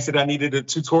dance that I needed a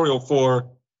tutorial for,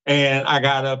 and I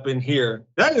got up in here.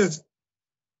 That is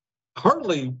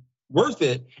hardly worth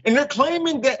it. And they're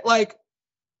claiming that like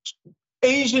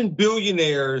Asian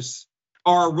billionaires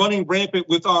are running rampant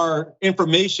with our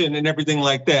information and everything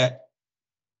like that.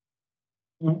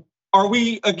 Are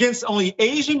we against only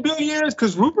Asian billionaires?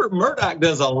 Because Rupert Murdoch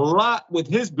does a lot with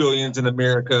his billions in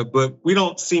America, but we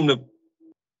kind of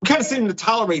seem to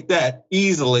tolerate that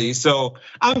easily. So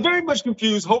I'm very much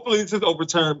confused. Hopefully this is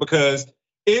overturned because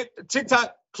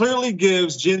TikTok clearly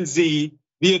gives Gen Z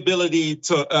the ability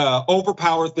to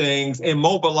overpower things and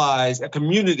mobilize a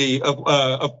community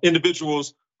of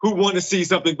individuals who want to see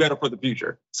something better for the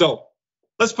future. So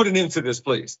let's put an end to this,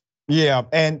 please. Yeah,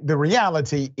 and the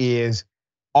reality is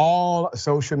all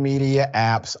social media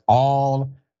apps,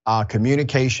 all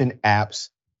communication apps,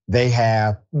 they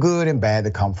have good and bad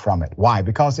that come from it. Why?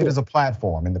 Because it is a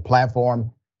platform, and the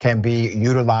platform can be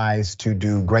utilized to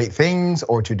do great things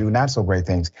or to do not so great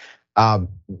things.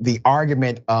 The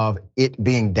argument of it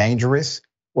being dangerous,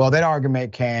 well, that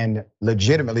argument can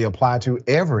legitimately apply to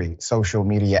every social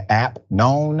media app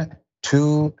known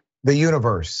to the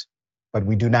universe, but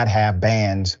we do not have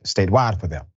bans statewide for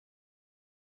them.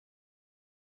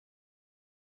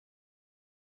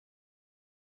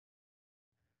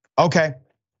 Okay,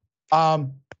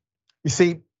 you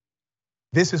see,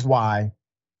 this is why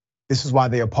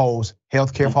they oppose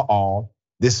healthcare for all.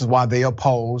 This is why they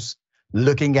oppose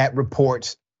looking at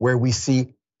reports where we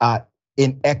see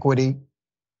inequity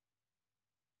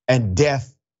and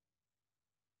death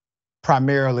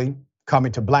primarily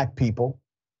coming to Black people.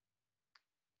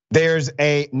 There's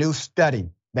a new study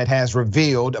that has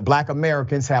revealed Black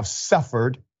Americans have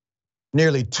suffered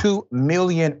nearly 2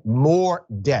 million more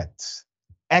deaths,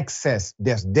 excess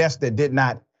deaths that did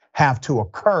not have to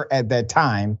occur at that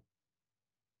time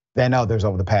than others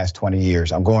over the past 20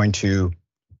 years. I'm going to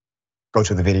go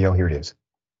to the video. Here it is.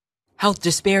 Health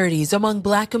disparities among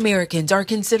Black Americans are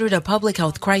considered a public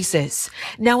health crisis.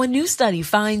 Now, a new study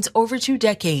finds over 2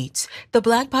 decades, the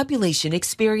Black population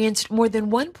experienced more than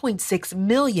 1.6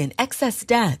 million excess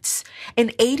deaths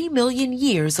and 80 million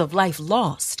years of life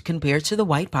lost compared to the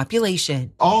white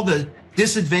population. All the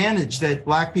disadvantage that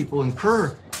Black people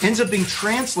incur ends up being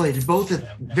translated both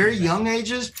at very young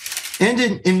ages and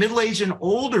in middle age and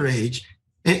older age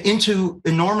into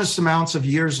enormous amounts of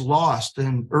years lost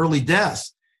and early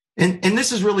deaths. And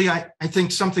this is really, I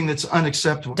think, something that's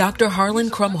unacceptable. Dr.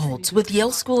 Harlan Krumholtz with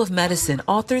Yale School of Medicine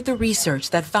authored the research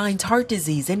that finds heart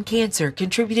disease and cancer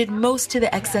contributed most to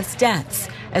the excess deaths,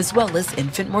 as well as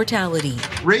infant mortality.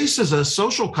 Race is a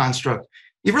social construct.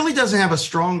 It really doesn't have a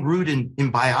strong root in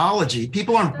biology.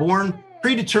 People aren't born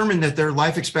predetermined that their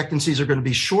life expectancies are going to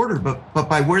be shorter, but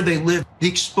by where they live, the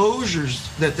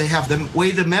exposures that they have, the way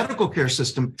the medical care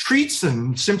system treats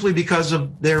them simply because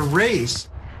of their race.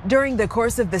 During the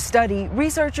course of the study,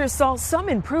 researchers saw some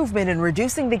improvement in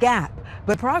reducing the gap,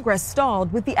 but progress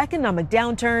stalled with the economic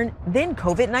downturn, then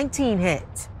COVID-19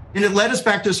 hit. And it led us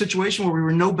back to a situation where we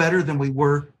were no better than we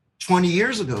were 20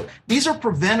 years ago. These are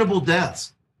preventable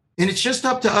deaths. And it's just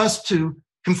up to us to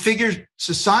configure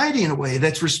society in a way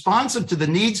that's responsive to the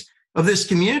needs of this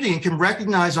community and can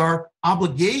recognize our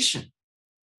obligation.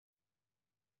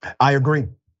 I agree.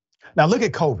 Now look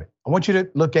at COVID. I want you to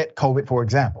look at COVID, for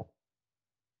example.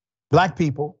 Black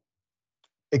people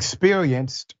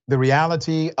experienced the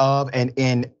reality of an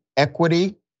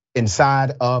inequity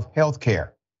inside of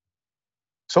healthcare.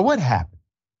 So what happened?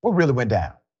 What really went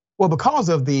down? Well, because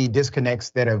of the disconnects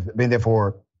that have been there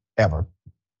forever,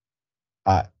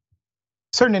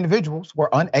 certain individuals were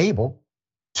unable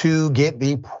to get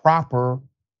the proper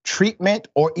treatment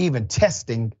or even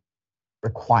testing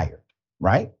required,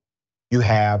 right? You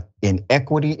have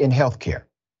inequity in healthcare.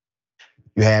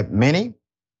 You have many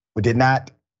who did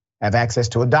not have access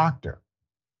to a doctor.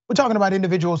 We're talking about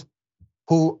individuals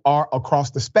who are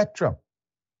across the spectrum,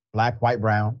 Black, white,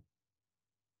 brown,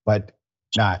 but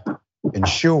not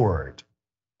insured.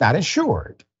 Not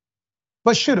insured,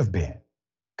 but should have been,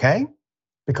 okay?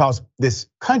 Because this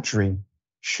country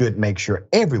should make sure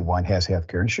everyone has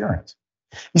healthcare insurance.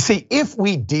 You see, if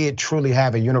we did truly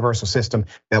have a universal system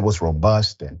that was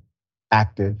robust and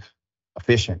active,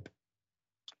 efficient,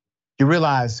 you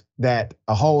realize that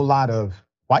a whole lot of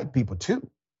white people too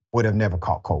would have never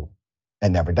caught COVID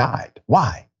and never died.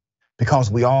 Why? Because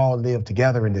we all live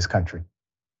together in this country,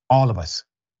 all of us.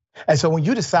 And so when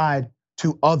you decide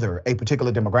to other a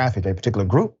particular demographic, a particular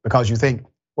group, because you think,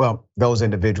 well, those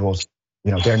individuals,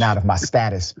 they're not of my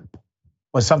status.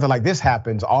 When something like this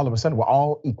happens, all of a sudden we're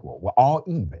all equal, we're all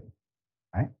even,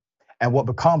 right? And what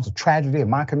becomes a tragedy in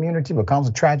my community becomes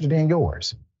a tragedy in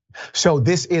yours. So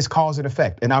this is cause and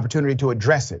effect, an opportunity to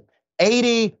address it.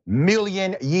 80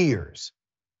 million years.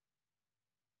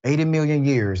 80 million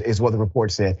years is what the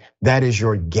report said. That is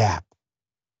your gap.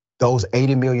 Those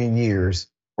 80 million years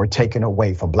were taken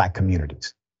away from Black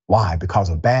communities. Why? Because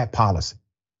of bad policy.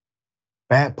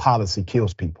 Bad policy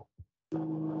kills people.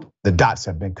 The dots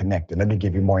have been connected. Let me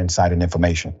give you more insight and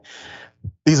information.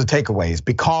 These are takeaways.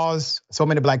 Because so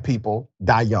many Black people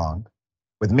die young,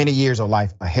 with many years of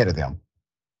life ahead of them,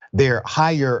 their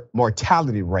higher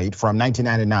mortality rate from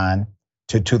 1999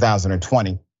 to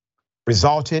 2020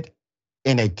 resulted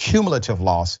in a cumulative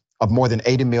loss of more than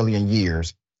 80 million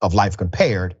years of life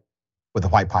compared with the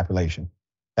white population.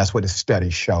 That's what the study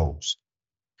shows.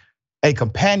 A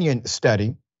companion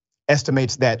study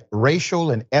estimates that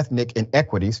racial and ethnic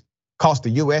inequities cost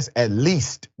the US at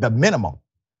least the minimum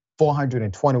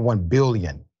 $421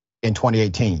 billion in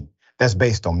 2018. That's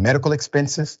based on medical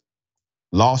expenses,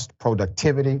 lost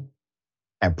productivity,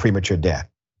 and premature death.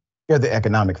 Here are the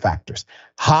economic factors.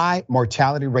 High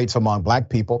mortality rates among Black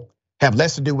people have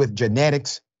less to do with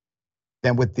genetics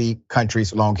than with the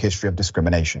country's long history of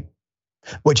discrimination,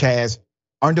 which has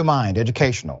undermined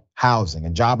educational, housing,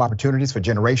 and job opportunities for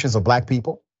generations of Black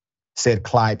people, said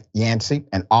Clyde Yancey,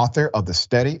 an author of the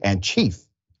study and chief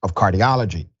of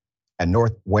cardiology at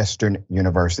Northwestern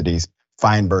University's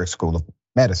Feinberg School of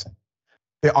Medicine.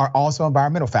 There are also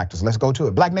environmental factors. Let's go to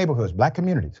it. Black neighborhoods, Black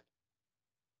communities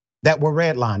that were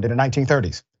redlined in the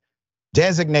 1930s,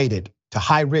 designated to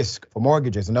high risk for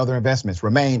mortgages and other investments,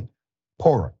 remain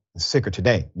poorer and sicker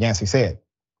today, Yancey said.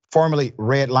 Formerly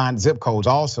redlined zip codes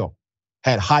also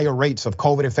had higher rates of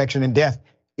COVID infection and death.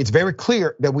 It's very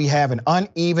clear that we have an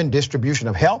uneven distribution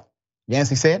of health,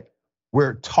 Yancey said.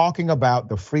 We're talking about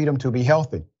the freedom to be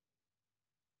healthy.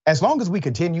 As long as we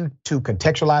continue to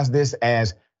contextualize this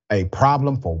as a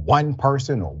problem for one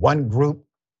person or one group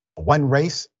or one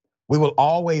race, we will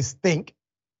always think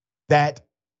that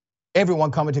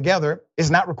everyone coming together is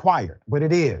not required, but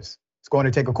it is. It's going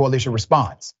to take a coalition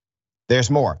response. There's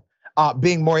more.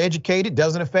 Being more educated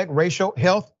doesn't affect racial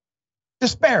health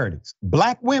disparities.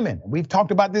 Black women, we've talked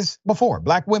about this before,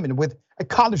 Black women with a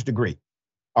college degree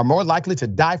are more likely to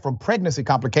die from pregnancy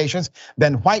complications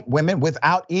than white women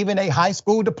without even a high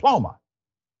school diploma.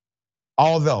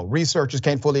 Although researchers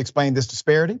can't fully explain this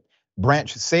disparity,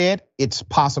 Branch said it's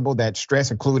possible that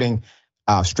stress, including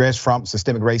stress from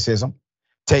systemic racism,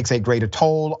 takes a greater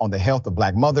toll on the health of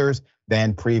Black mothers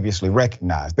than previously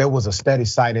recognized. There was a study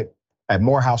cited at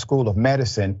Morehouse School of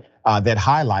Medicine that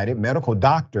highlighted medical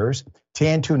doctors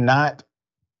tend to not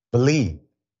believe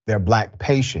their Black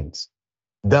patients.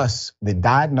 Thus, the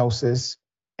diagnosis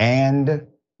and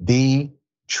the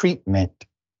treatment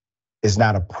is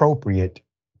not appropriate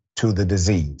to the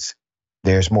disease.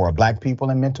 There's more Black people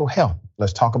and mental health.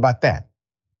 Let's talk about that.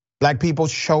 Black people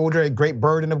shoulder a great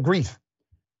burden of grief,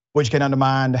 which can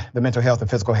undermine the mental health and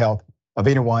physical health of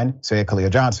anyone, said Kalia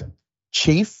Johnson,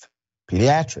 Chief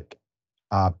Pediatric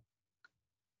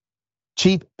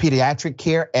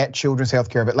Care at Children's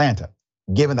Healthcare of Atlanta.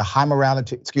 Given the high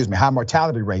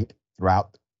mortality rate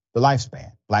throughout the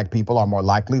lifespan, Black people are more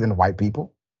likely than white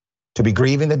people to be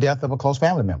grieving the death of a close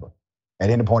family member at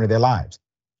any point of their lives.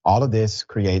 All of this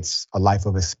creates a life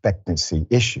of expectancy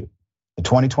issue. In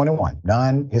 2021,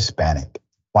 non-Hispanic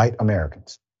white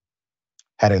Americans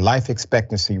had a life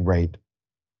expectancy rate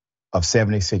of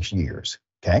 76 years,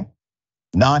 okay?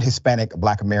 Non-Hispanic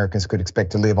Black Americans could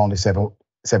expect to live only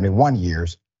 71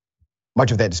 years.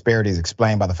 Much of that disparity is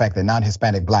explained by the fact that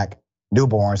non-Hispanic Black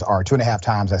newborns are 2.5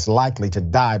 times as likely to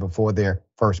die before their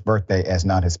first birthday as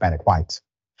non-Hispanic whites.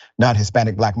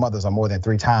 Non-Hispanic Black mothers are more than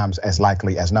 3 times as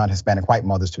likely as non-Hispanic white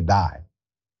mothers to die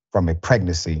from a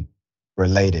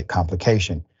pregnancy-related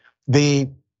complication. The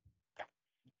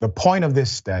point of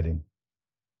this study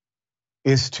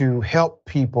is to help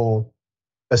people,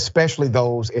 especially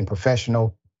those in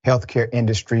professional healthcare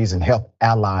industries and health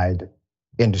allied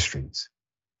industries,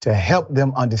 to help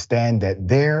them understand that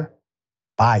their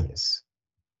bias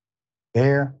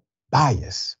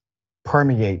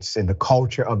permeates in the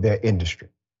culture of their industry.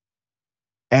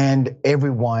 And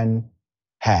everyone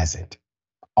has it.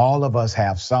 All of us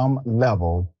have some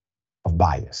level of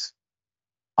bias.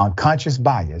 Unconscious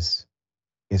bias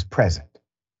is present,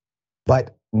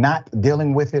 but not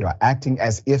dealing with it or acting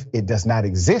as if it does not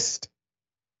exist,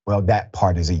 well, that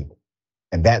part is evil.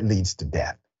 And that leads to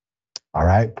death. All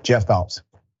right, Jeff, thoughts?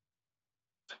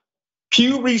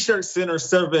 Pew Research Center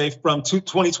survey from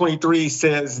 2023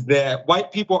 says that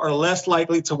white people are less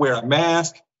likely to wear a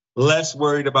mask, less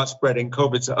worried about spreading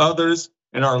COVID to others,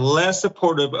 and are less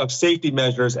supportive of safety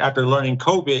measures after learning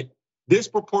COVID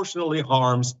disproportionately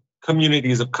harms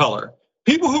communities of color.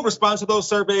 People who respond to those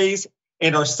surveys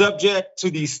and are subject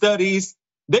to these studies,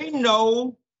 they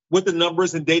know what the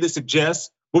numbers and data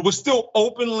suggest, but will still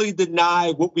openly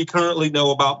deny what we currently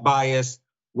know about bias,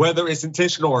 whether it's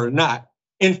intentional or not,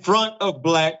 in front of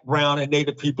Black, brown, and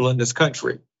Native people in this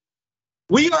country.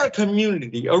 We are a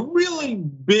community, a really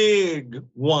big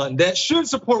one that should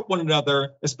support one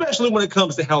another, especially when it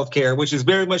comes to healthcare, which is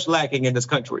very much lacking in this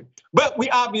country. But we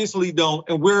obviously don't,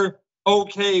 and we're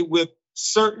okay with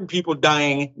certain people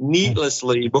dying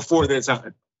needlessly before their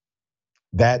time.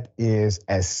 That is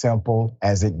as simple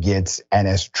as it gets and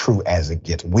as true as it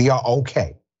gets. We are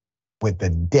okay with the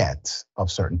deaths of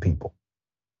certain people.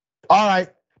 All right,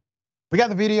 we got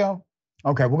the video.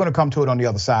 Okay, we're gonna come to it on the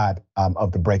other side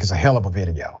of the break. It's a hell of a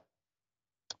video.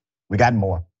 We got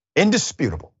more.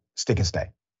 Indisputable. Stick and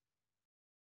stay.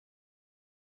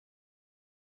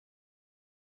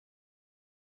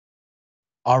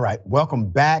 All right, welcome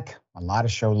back. A lot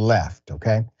of show left,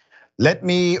 okay? Let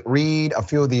me read a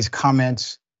few of these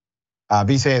comments.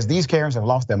 V says, these Karens have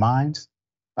lost their minds.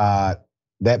 That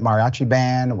mariachi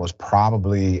band has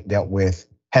probably dealt with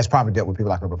people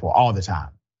like her before all the time,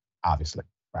 obviously,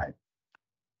 right?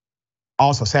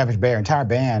 Also, Savage Bear, entire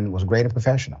band was great and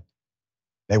professional.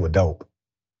 They were dope.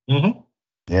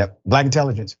 Yep, Black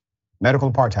intelligence,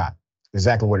 medical apartheid,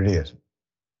 exactly what it is.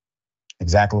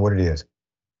 Exactly what it is.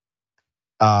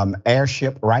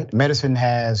 Airship, right? Medicine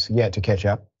has yet to catch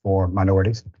up for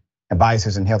minorities, and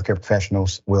biases in healthcare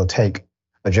professionals will take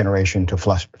a generation to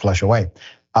flush away,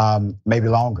 maybe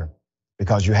longer,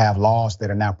 because you have laws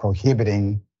that are now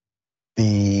prohibiting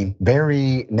the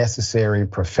very necessary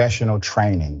professional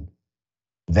training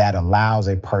that allows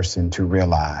a person to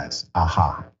realize,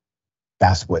 aha,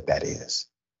 that's what that is.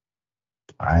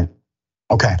 All right,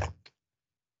 okay.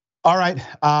 All right,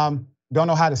 don't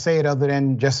know how to say it other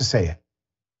than just to say it.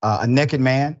 A naked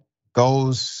man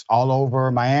goes all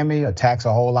over Miami, attacks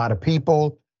a whole lot of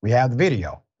people. We have the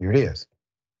video. Here it is.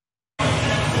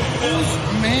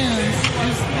 Whose man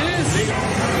is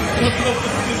this?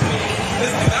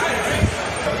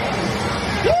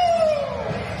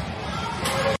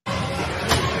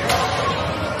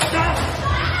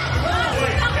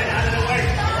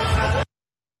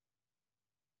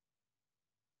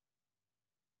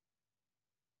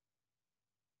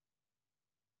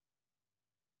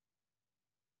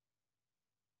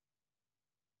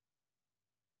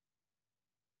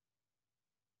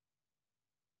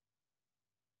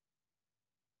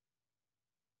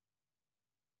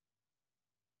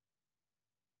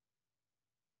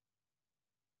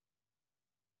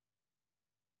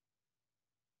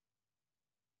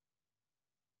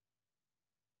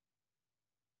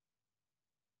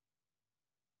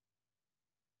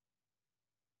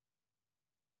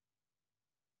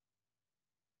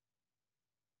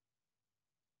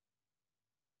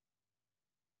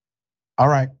 All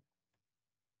right.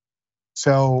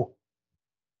 So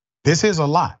this is a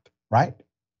lot, right?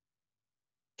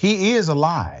 He is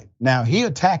alive. Now, he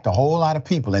attacked a whole lot of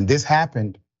people, and this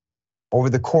happened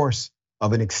over the course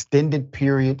of an extended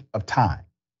period of time.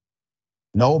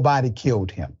 Nobody killed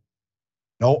him.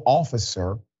 No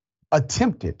officer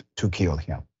attempted to kill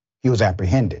him. He was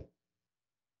apprehended.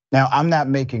 Now, I'm not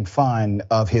making fun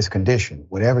of his condition.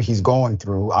 Whatever he's going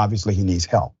through, obviously he needs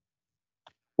help.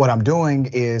 What I'm doing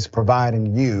is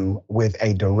providing you with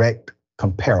a direct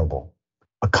comparable,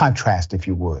 a contrast, if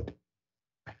you would.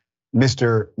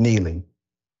 Mr. Neely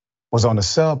was on a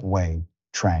subway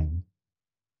train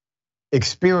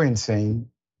experiencing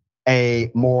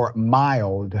a more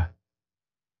mild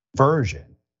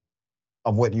version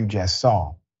of what you just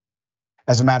saw.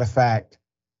 As a matter of fact,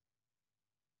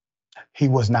 he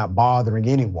was not bothering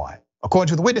anyone. According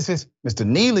to the witnesses, Mr.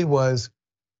 Neely was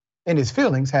in his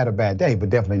feelings, had a bad day,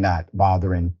 but definitely not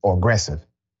bothering or aggressive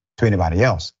to anybody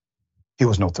else. He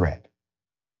was no threat.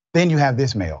 Then you have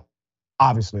this male,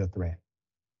 obviously a threat,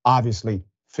 obviously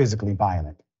physically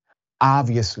violent,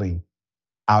 obviously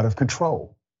out of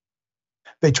control.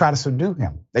 They try to subdue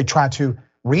him. They try to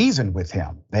reason with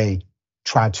him. They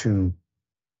try to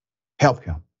help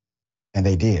him, and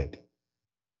they did.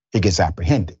 He gets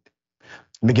apprehended.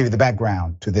 Let me give you the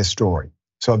background to this story.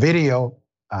 So a video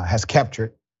has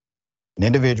captured an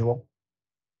individual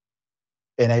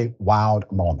in a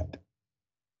wild moment.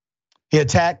 He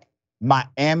attacked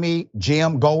Miami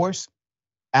gym goers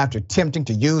after attempting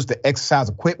to use the exercise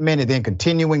equipment and then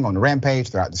continuing on the rampage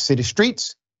throughout the city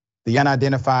streets. The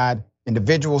unidentified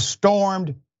individual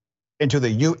stormed into the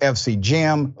UFC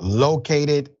gym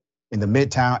located in the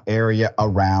Midtown area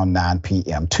around 9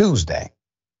 p.m. Tuesday.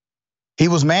 He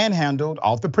was manhandled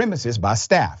off the premises by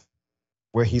staff,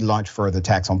 where he launched further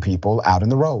attacks on people out in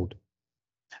the road.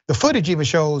 The footage even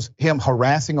shows him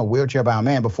harassing a wheelchair-bound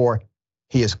man before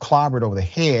he is clobbered over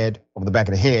the back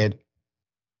of the head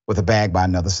with a bag by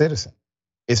another citizen.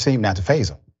 It seemed not to faze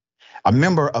him. A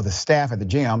member of the staff at the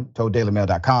gym told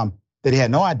DailyMail.com that he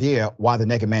had no idea why the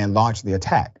naked man launched the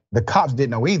attack. The cops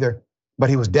didn't know either, but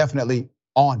he was definitely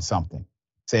on something,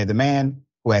 said the man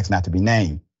who asked not to be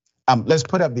named. Let's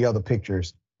put up the other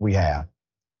pictures we have.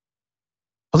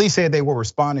 Police said they were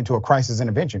responding to a crisis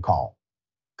intervention call,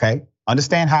 okay?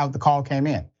 Understand how the call came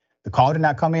in. The call did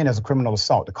not come in as a criminal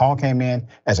assault. The call came in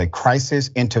as a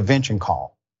crisis intervention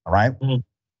call, all right? Mm-hmm.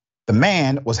 The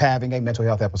man was having a mental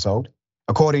health episode,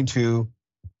 according to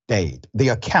Dade. The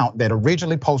account that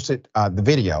originally posted the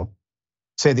video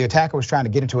said the attacker was trying to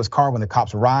get into his car when the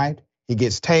cops arrived. He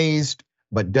gets tased,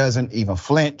 but doesn't even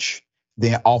flinch.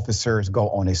 Then officers go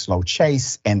on a slow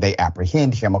chase and they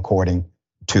apprehend him, according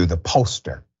to the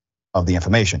poster of the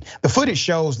information. The footage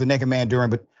shows the naked man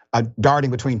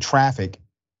darting between traffic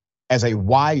as a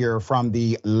wire from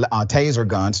the taser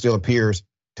gun still appears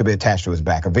to be attached to his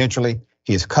back. Eventually,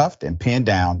 he is cuffed and pinned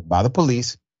down by the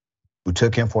police, who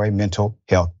took him for a mental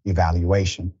health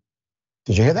evaluation.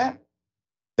 Did you hear that?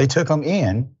 They took him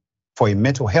in for a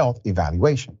mental health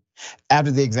evaluation.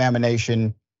 After the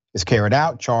examination is carried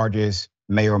out, charges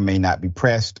may or may not be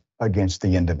pressed against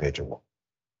the individual.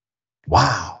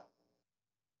 Wow.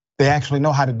 They actually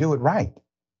know how to do it right.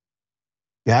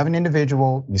 You have an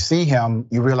individual, you see him,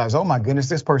 you realize, oh my goodness,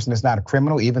 this person is not a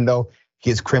criminal, even though he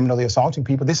is criminally assaulting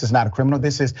people. This is not a criminal,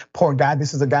 this is poor guy,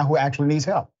 this is a guy who actually needs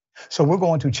help. So we're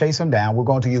going to chase him down, we're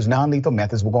going to use non-lethal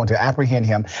methods, we're going to apprehend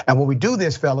him. And when we do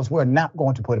this, fellas, we're not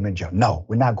going to put him in jail. No,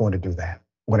 we're not going to do that.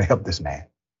 We're gonna help this man.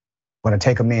 We're gonna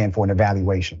take him in for an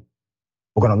evaluation.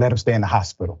 We're gonna let him stay in the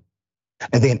hospital.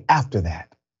 And then after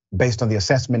that, based on the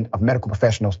assessment of medical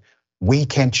professionals, we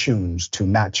can choose to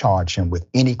not charge him with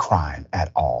any crime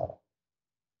at all.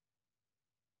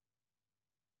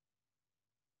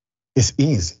 It's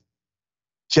easy.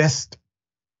 Just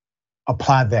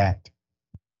apply that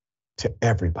to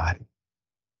everybody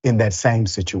in that same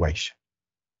situation.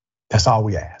 That's all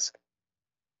we ask.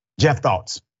 Jeff,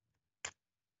 thoughts?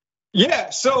 Yeah,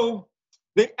 so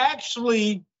they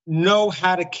actually know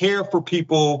how to care for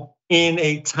people in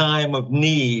a time of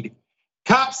need.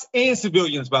 Cops and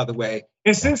civilians, by the way.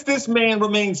 And since this man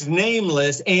remains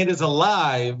nameless and is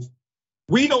alive,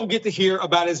 we don't get to hear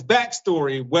about his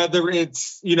backstory, whether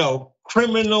it's,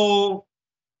 criminal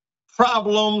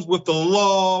problems with the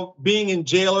law, being in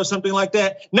jail or something like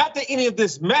that. Not that any of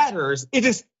this matters, it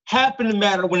just happened to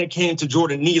matter when it came to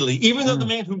Jordan Neely. Even though the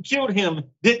man who killed him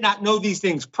did not know these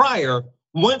things prior,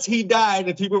 once he died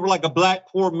and people were like, a black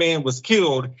poor man was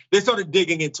killed, they started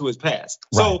digging into his past.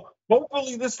 Right. So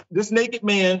hopefully this naked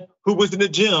man who was in the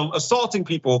gym assaulting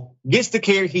people gets the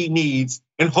care he needs,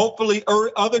 and hopefully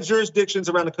other jurisdictions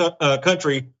around the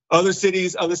country, other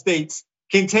cities, other states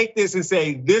can take this and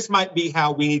say, this might be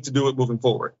how we need to do it moving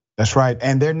forward. That's right,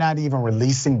 and they're not even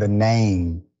releasing the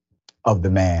name of the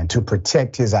man to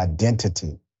protect his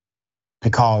identity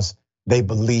because they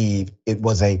believe it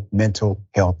was a mental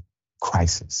health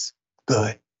crisis.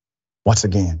 Good. Once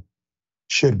again,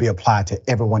 should be applied to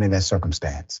everyone in that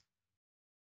circumstance.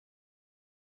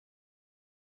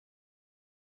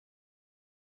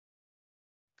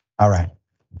 All right,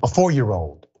 a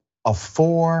 4-year-old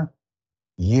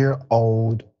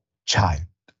child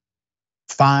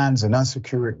finds an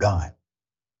unsecured gun,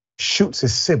 shoots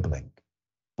his sibling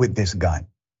with this gun.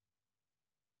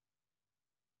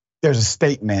 There's a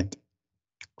statement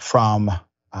from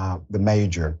the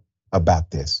major about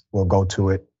this. We'll go to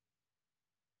it.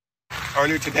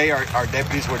 Earlier today, our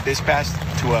deputies were dispatched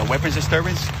to a weapons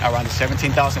disturbance around the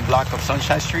 17,000 block of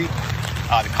Sunshine Street.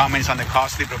 The comments on the call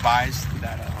slip advised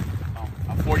that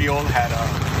a 40-year-old had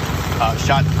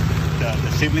shot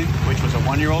the sibling, which was a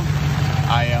 1-year-old.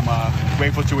 I am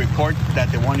grateful to report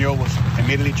that the 1-year-old was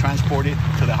immediately transported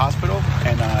to the hospital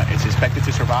and is expected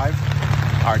to survive.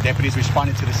 Our deputies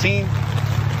responded to the scene,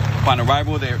 Upon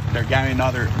arrival, they're gathering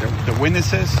the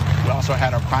witnesses. We also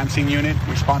had our crime scene unit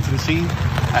respond to the scene,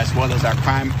 as well as our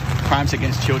crimes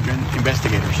against children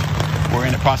investigators. We're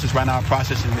in the process right now of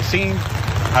processing the scene.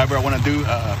 However, I want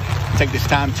to take this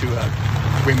time to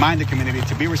remind the community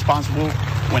to be responsible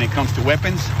when it comes to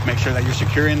weapons. Make sure that you're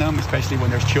securing them, especially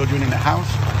when there's children in the house.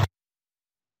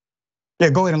 Yeah,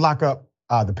 go ahead and lock up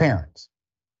the parents.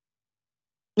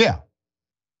 Yeah,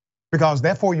 because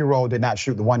that 4-year-old did not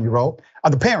shoot the 1-year-old.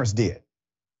 The parents did,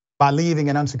 by leaving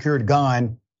an unsecured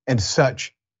gun in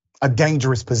such a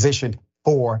dangerous position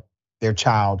for their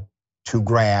child to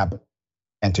grab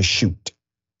and to shoot.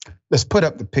 Let's put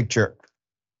up the picture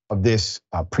of this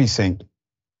precinct.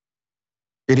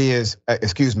 It is, of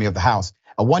the house.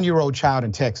 A 1-year-old child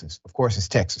in Texas, of course it's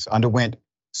Texas, underwent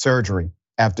surgery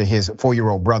after his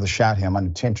 4-year-old brother shot him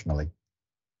unintentionally.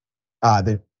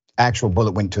 The actual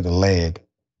bullet went to the leg.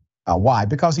 Why?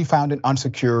 Because he found an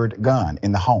unsecured gun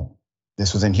in the home.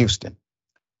 This was in Houston.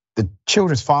 The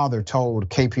children's father told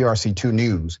KPRC2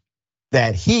 News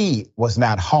that he was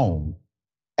not home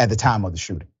at the time of the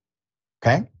shooting,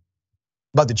 okay?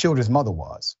 But the children's mother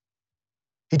was.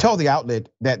 He told the outlet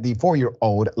that the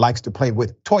 4-year-old likes to play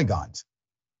with toy guns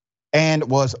and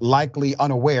was likely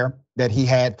unaware that he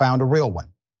had found a real one,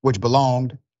 which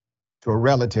belonged to a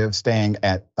relative staying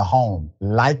at the home.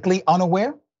 Likely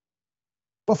unaware?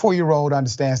 But 4-year-old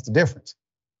understands the difference.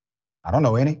 I don't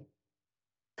know any,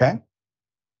 okay?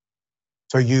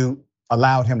 So you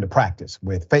allowed him to practice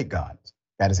with fake guns,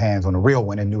 got his hands on a real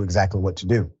one and knew exactly what to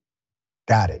do.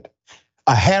 Got it.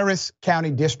 A Harris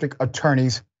County District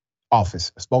Attorney's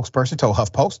Office spokesperson told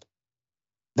HuffPost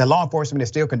that law enforcement is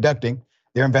still conducting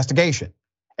their investigation,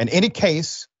 and any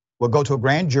case will go to a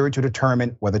grand jury to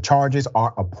determine whether charges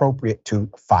are appropriate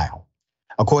to file.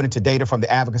 According to data from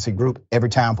the advocacy group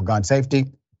Everytown for Gun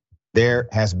Safety, there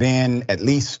has been at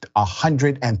least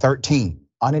 113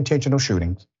 unintentional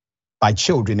shootings by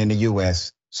children in the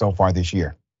US so far this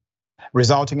year,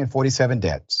 resulting in 47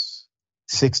 deaths,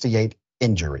 68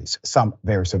 injuries, some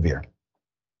very severe.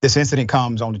 This incident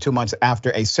comes only 2 months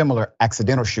after a similar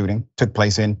accidental shooting took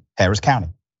place in Harris County,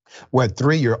 where a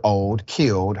 3-year-old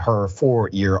killed her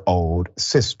 4-year-old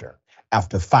sister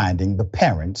after finding the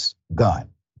parent's gun.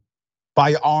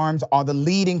 Firearms are the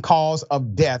leading cause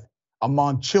of death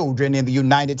among children in the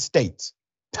United States,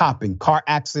 topping car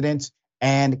accidents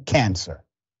and cancer.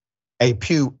 A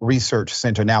Pew Research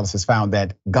Center analysis found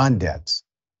that gun deaths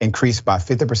increased by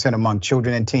 50% among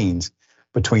children and teens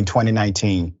between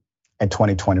 2019 and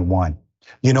 2021.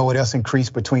 You know what else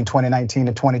increased between 2019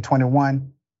 and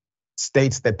 2021?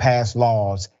 States that passed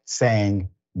laws saying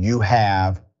you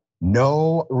have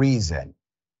no reason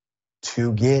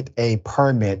to get a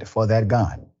permit for that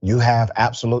gun. You have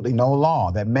absolutely no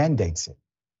law that mandates it.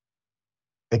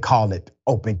 They call it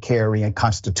open carry and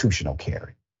constitutional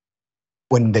carry.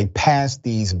 When they passed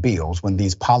these bills, when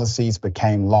these policies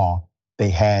became law, they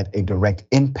had a direct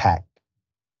impact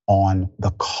on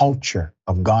the culture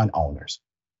of gun owners,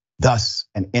 thus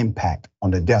an impact on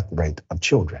the death rate of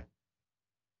children.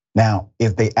 Now,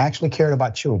 if they actually cared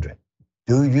about children,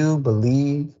 do you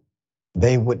believe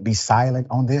they would be silent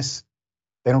on this?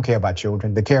 They don't care about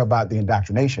children. They care about the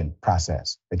indoctrination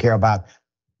process. They care about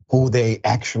who they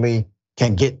actually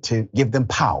can get to give them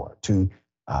power to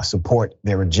support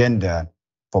their agenda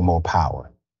for more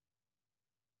power.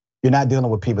 You're not dealing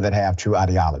with people that have true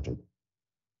ideology.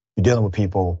 You're dealing with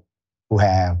people who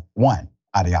have one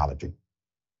ideology,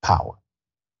 power.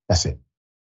 That's it.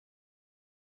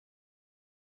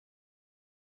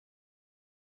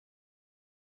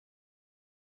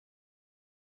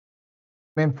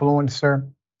 Influencer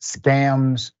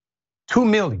scams 2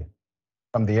 million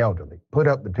from the elderly. Put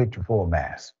up the picture for a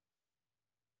mass.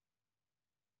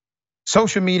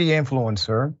 Social media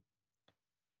influencer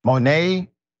Monet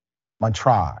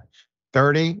Montrage,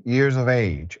 30 years of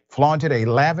age, flaunted a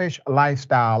lavish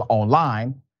lifestyle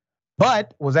online,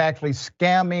 but was actually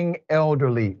scamming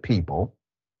elderly people.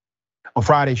 On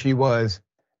Friday, she was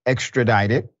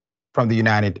extradited from the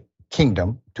United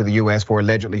Kingdom to the US for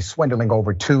allegedly swindling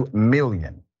over 2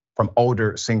 million from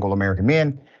older single American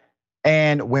men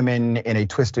and women in a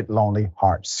twisted, lonely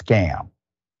heart scam.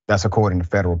 That's according to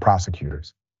federal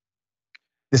prosecutors.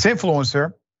 This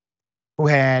influencer, who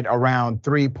had around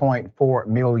 3.4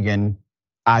 million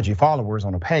IG followers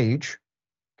on a page,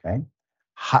 okay,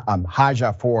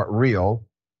 Haja for Real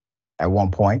at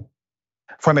one point,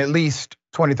 from at least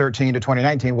 2013 to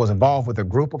 2019 was involved with a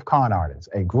group of con artists,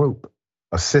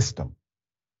 a system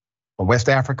from West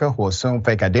Africa who assumed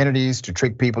fake identities to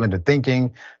trick people into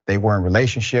thinking they were in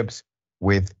relationships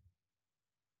with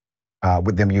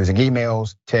them using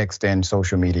emails, text, and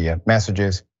social media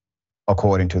messages.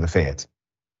 according to the feds.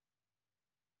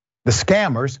 The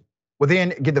scammers will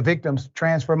then get the victims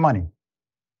transfer money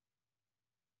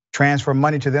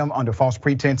to them under false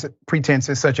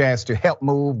pretenses such as to help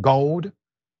move gold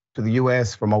to the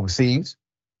US from overseas,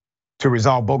 to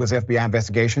resolve bogus FBI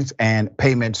investigations, and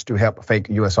payments to help fake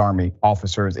US Army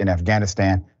officers in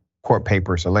Afghanistan, court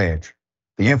papers allege.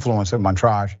 The influencer,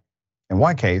 Montrage, in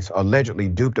one case, allegedly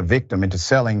duped a victim into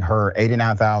sending her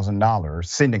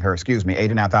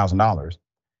 $89,000,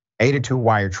 82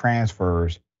 wire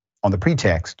transfers on the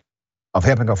pretext of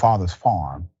helping her father's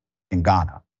farm in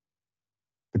Ghana.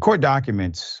 The court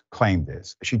documents claim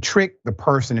this. She tricked the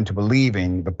person into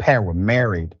believing the pair were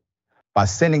married by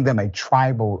sending them a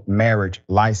tribal marriage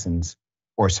license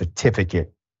or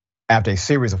certificate after a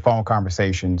series of phone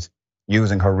conversations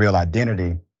using her real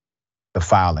identity. The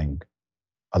filing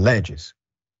alleges.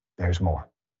 There's more.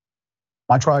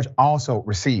 Montrage also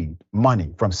received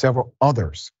money from several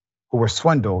others who were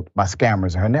swindled by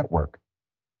scammers in her network.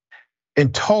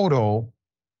 In total,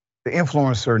 the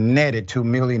influencer netted $2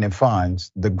 million in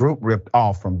funds the group ripped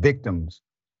off from victims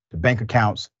to bank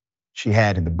accounts she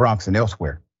had in the Bronx and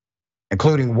elsewhere,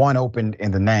 including one opened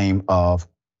in the name of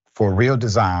For Real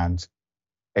Designs,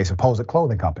 a supposed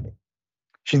clothing company.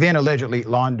 She then allegedly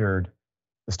laundered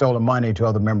the stolen money to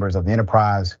other members of the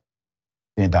enterprise.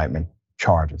 The indictment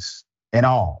charges. In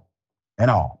all, the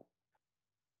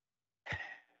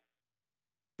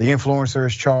influencer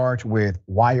is charged with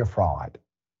wire fraud,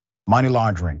 money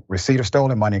laundering, receipt of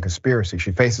stolen money, and conspiracy.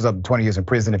 She faces up to 20 years in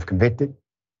prison if convicted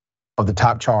of the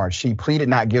top charge. She pleaded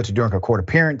not guilty during her court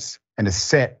appearance and is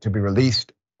set to be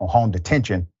released on home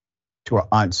detention to her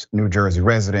aunt's New Jersey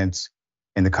residence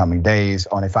in the coming days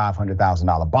on a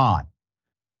 $500,000 bond.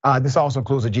 This also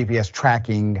includes a GPS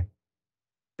tracking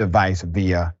device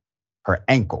via her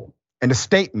ankle. In a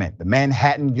statement, the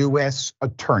Manhattan US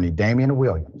Attorney Damian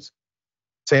Williams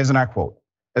says, and I quote,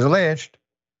 as alleged,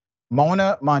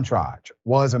 Mona Montrage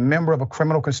was a member of a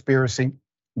criminal conspiracy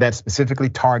that specifically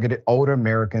targeted older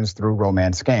Americans through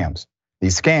romance scams.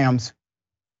 These scams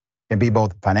can be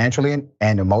both financially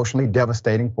and emotionally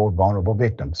devastating for vulnerable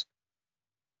victims.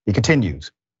 He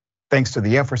continues, thanks to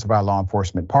the efforts of our law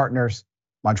enforcement partners,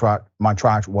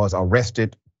 Montrage was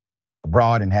arrested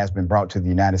abroad and has been brought to the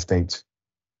United States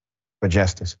for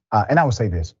justice. And I will say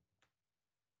this,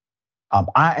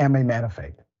 I am a man of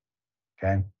faith,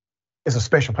 okay? It's a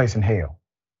special place in hell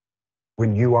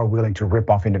when you are willing to rip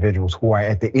off individuals who are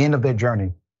at the end of their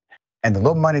journey and the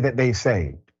little money that they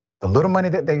saved,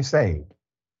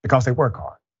 because they work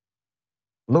hard,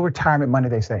 little retirement money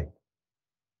they saved.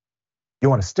 You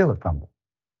want to steal it from them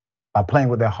by playing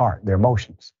with their heart, their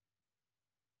emotions.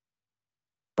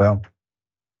 Well,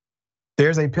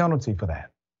 there's a penalty for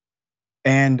that.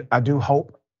 And I do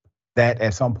hope that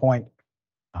at some point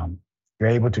you're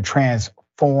able to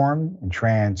transform and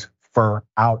transfer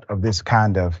out of this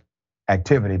kind of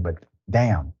activity. But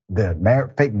damn,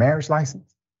 the fake marriage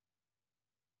license.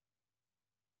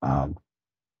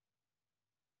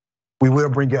 We will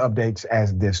bring you updates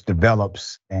as this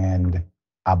develops, and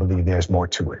I believe there's more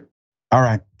to it. All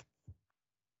right,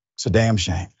 it's a damn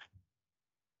shame.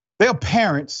 There are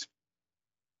parents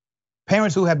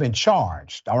who have been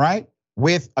charged, all right,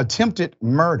 with attempted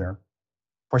murder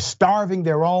for starving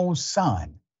their own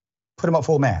son. Put him up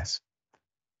full mass.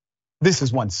 This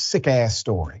is one sick ass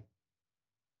story.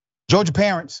 Georgia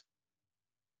parents,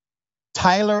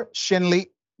 Tyler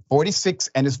Shenley, 46,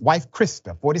 and his wife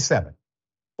Krista, 47,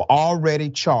 were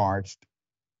already charged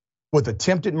with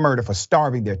attempted murder for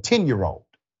starving their 10-year-old.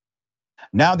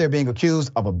 Now they're being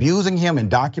accused of abusing him in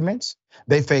documents.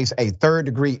 They face a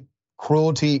third-degree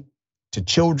cruelty to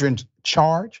children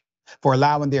charge for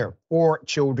allowing their 4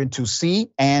 children to see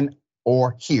and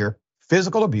or hear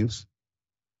physical abuse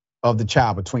of the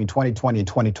child between 2020 and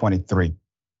 2023.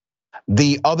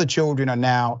 The other children are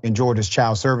now in Georgia's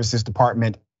Child Services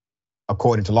Department,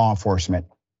 according to law enforcement.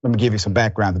 Let me give you some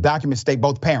background. The documents state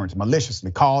both parents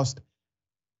maliciously caused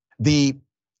the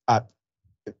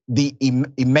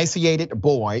emaciated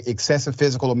boy excessive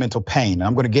physical or mental pain. And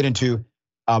I'm going to get into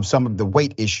some of the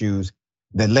weight issues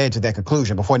that led to that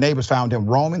conclusion before neighbors found him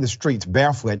roaming the streets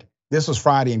barefoot. This was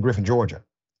Friday in Griffin, Georgia.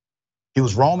 He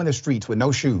was roaming the streets with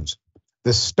no shoes.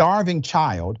 The starving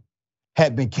child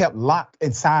had been kept locked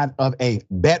inside of a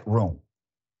bedroom,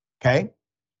 okay?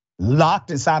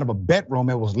 Locked inside of a bedroom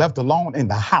and was left alone in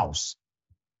the house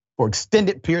for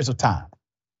extended periods of time.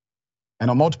 And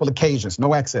on multiple occasions,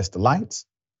 no access to lights,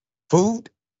 food,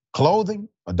 clothing,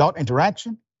 adult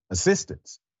interaction,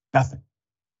 assistance, nothing,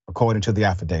 according to the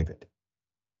affidavit.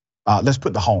 Let's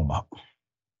put the home up.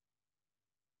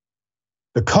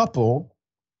 The couple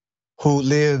who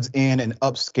lives in an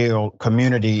upscale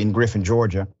community in Griffin,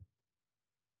 Georgia.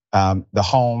 The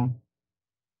home,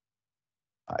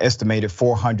 estimated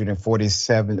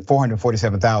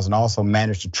 $447,000, also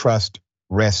managed to trust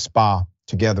Rest Spa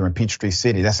together in Peachtree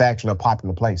City. That's actually a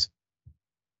popular place.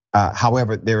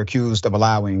 However, they're accused of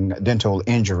allowing dental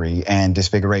injury and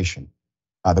disfiguration.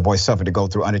 The boy suffered to go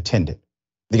through unattended.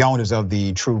 The owners of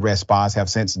the True Rest Spas have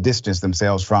since distanced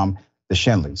themselves from the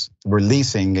Shenleys,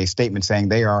 releasing a statement saying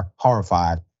they are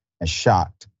horrified and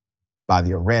shocked by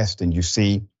the arrest. And you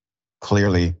see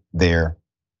clearly their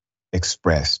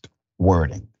expressed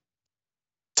wording.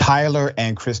 Tyler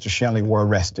and Krista Shenley were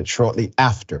arrested shortly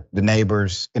after the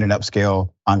neighbors in an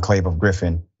upscale enclave of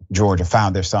Griffin, Georgia,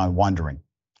 found their son wandering,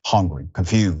 hungry,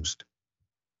 confused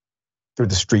through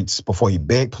the streets before he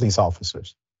begged police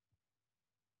officers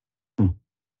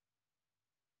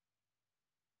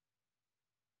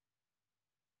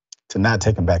to not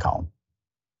take him back home.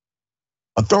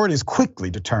 Authorities quickly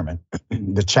determined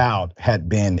the child had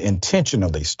been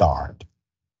intentionally starved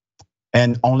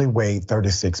and only weighed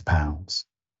 36 pounds.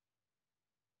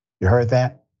 You heard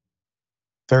that?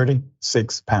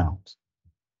 36 pounds.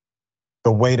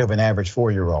 The weight of an average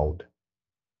 4-year-old.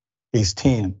 He's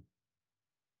 10.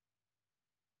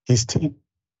 He's 10.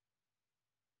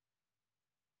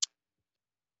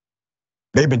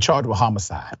 They've been charged with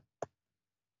homicide,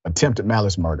 attempted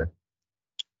malice murder,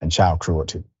 and child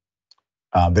cruelty.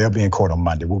 They'll be in court on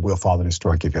Monday. We will follow this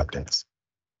story, give you updates.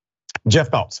 Jeff,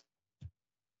 thoughts?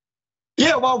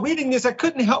 Yeah, while reading this, I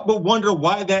couldn't help but wonder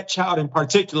why that child in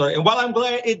particular. And while I'm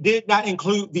glad it did not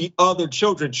include the other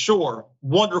children, sure,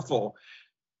 wonderful.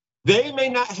 They may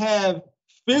not have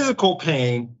physical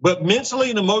pain, but mentally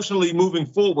and emotionally moving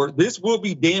forward, this will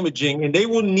be damaging and they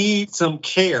will need some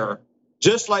care,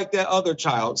 just like that other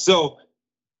child. So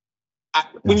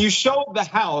when you showed the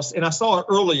house, and I saw it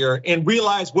earlier, and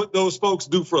realized what those folks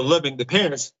do for a living, the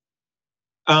parents,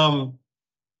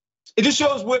 it just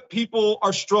shows what people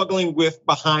are struggling with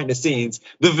behind the scenes.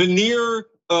 The veneer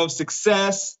of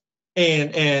success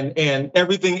and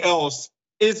everything else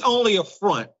is only a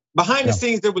front. Behind the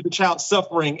scenes, there was a child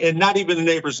suffering and not even the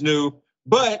neighbors knew.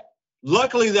 But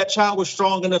luckily that child was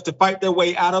strong enough to fight their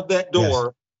way out of that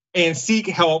door and seek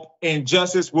help, and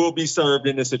justice will be served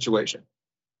in this situation.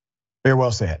 Very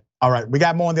well said. All right, we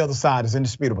got more on the other side. It's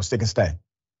indisputable. Stick and stay.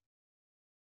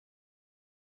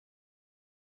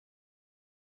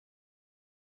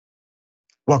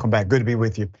 Welcome back. Good to be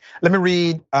with you. Let me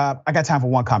read. I got time for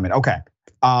one comment. Okay.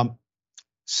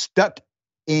 Stuck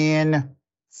in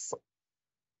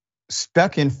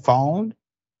phone.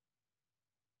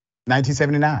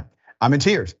 1979. I'm in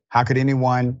tears. How could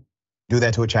anyone do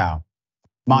that to a child?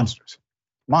 Monsters.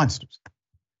 Monsters.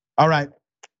 All right.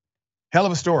 Hell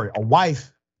of a story. A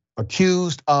wife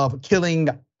accused of killing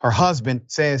her husband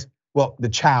says, well, the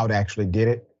child actually did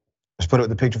it. Let's put up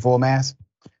the picture full mass.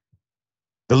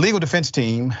 The legal defense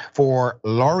team for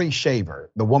Laurie Shaver,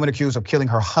 the woman accused of killing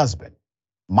her husband,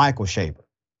 Michael Shaver,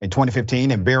 in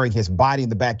 2015 and burying his body in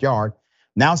the backyard,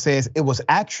 now says it was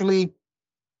actually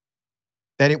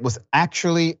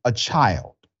a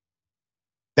child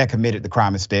that committed the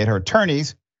crime instead. Her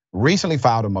attorneys recently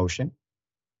filed a motion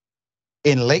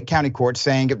in Lake County Court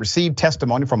saying it received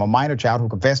testimony from a minor child who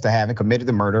confessed to having committed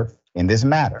the murder in this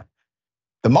matter.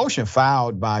 The motion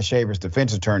filed by Shaver's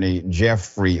defense attorney,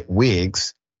 Jeffrey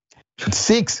Wiggs,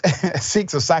 seeks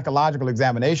a psychological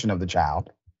examination of the child.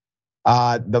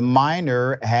 The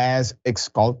minor has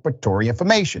exculpatory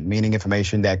information, meaning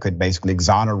information that could basically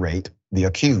exonerate the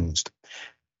accused.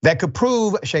 That could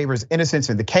prove Shaver's innocence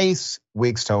in the case,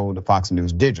 Wiggs told Fox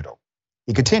News Digital.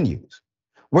 He continues,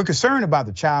 we're concerned about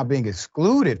the child being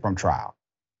excluded from trial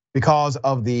because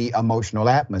of the emotional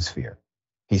atmosphere,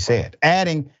 he said,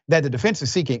 adding that the defense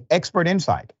is seeking expert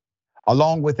insight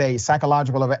along with a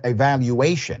psychological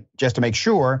evaluation just to make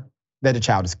sure that the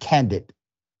child is candid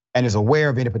and is aware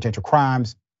of any potential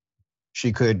crimes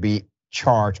she could be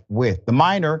charged with. The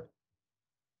minor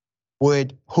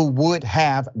who would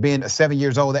have been 7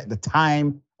 years old at the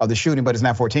time of the shooting, but is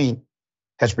now 14,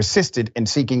 has persisted in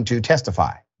seeking to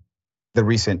testify, the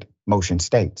recent motion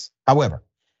states. However,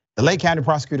 the Lake County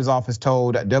Prosecutor's Office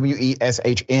told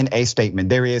WESH in a statement,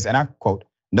 there is, and I quote,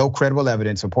 no credible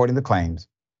evidence supporting the claims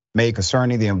made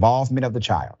concerning the involvement of the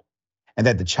child, and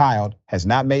that the child has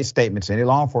not made statements to any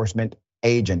law enforcement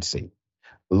agency.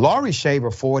 Laurie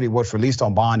Shaver, 40, was released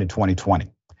on bond in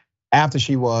 2020 after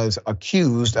she was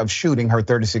accused of shooting her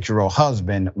 36-year-old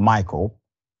husband, Michael,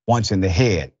 once in the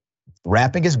head,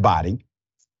 wrapping his body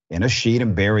in a sheet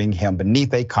and burying him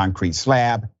beneath a concrete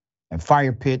slab and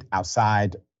fire pit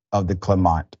outside of the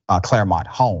Claremont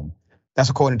home. That's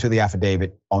according to the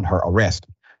affidavit on her arrest.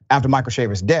 After Michael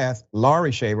Shaver's death,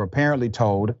 Laurie Shaver apparently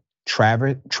told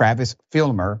Travis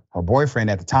Filmer, her boyfriend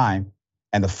at the time,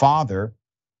 and the father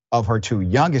of her 2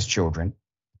 youngest children,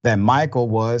 that Michael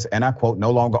was, and I quote,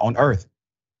 no longer on earth,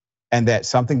 and that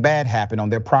something bad happened on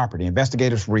their property.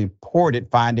 Investigators reported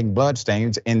finding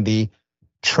bloodstains in the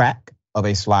track of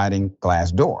a sliding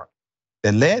glass door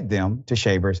that led them to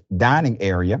Shaver's dining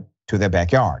area to their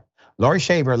backyard. Laurie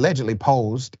Shaver allegedly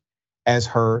posed as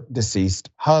her deceased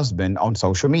husband on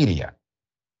social media.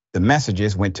 The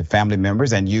messages went to family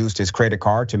members and used his credit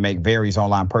card to make various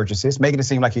online purchases, making it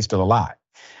seem like he's still alive.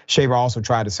 Shaver also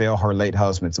tried to sell her late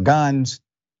husband's guns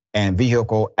and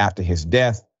vehicle after his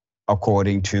death,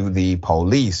 according to the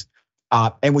police.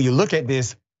 And when you look at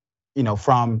this,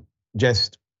 from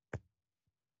just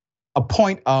a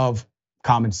point of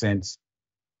common sense,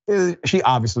 she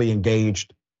obviously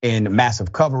engaged in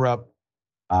massive cover-up,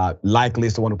 likely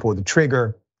is the one who pulled the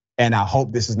trigger. And I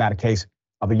hope this is not a case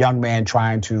of a young man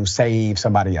trying to save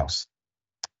somebody else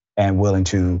and willing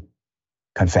to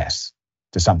confess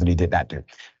to something he did not do.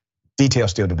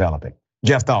 Details still developing.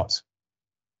 Jeff, thoughts?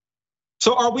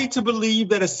 So are we to believe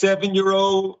that a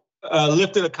 7-year-old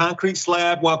lifted a concrete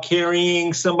slab while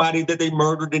carrying somebody that they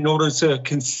murdered in order to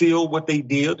conceal what they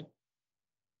did?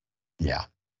 Yeah.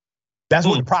 That's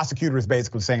what the prosecutor is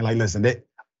basically saying, like, listen,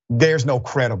 there's no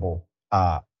credible,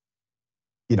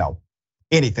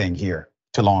 anything here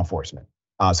to law enforcement.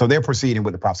 So they're proceeding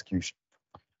with the prosecution.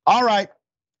 All right,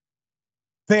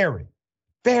 very,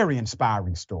 very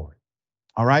inspiring story.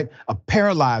 All right, a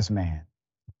paralyzed man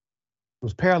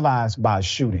was paralyzed by a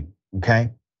shooting,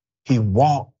 okay? He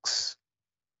walks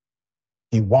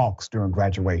during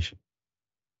graduation.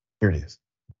 Here it is.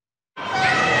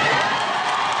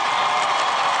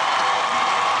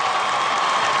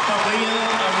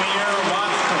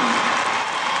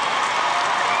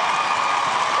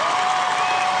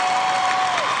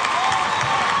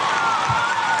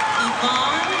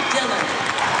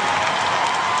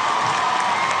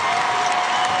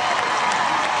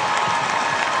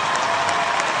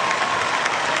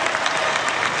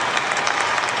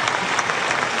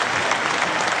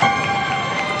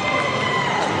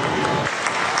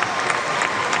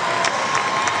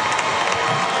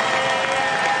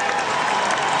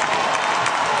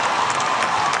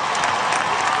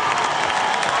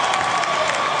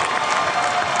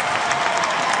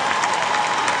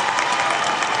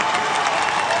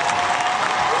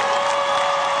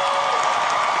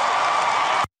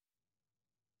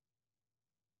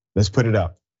 Let's put it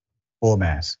up, full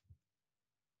mass.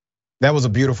 That was a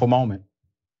beautiful moment.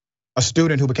 A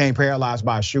student who became paralyzed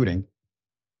by a shooting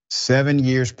 7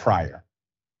 years prior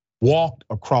walked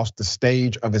across the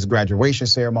stage of his graduation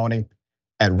ceremony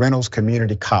at Reynolds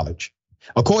Community College.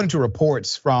 According to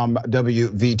reports from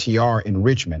WVTR in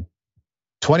Richmond,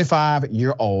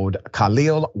 25-year-old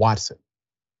Khalil Watson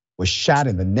was shot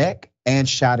in the neck and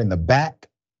shot in the back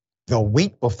the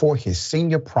week before his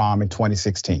senior prom in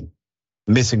 2016.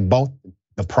 Missing both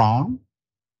the prom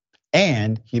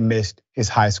and he missed his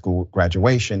high school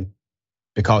graduation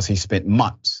because he spent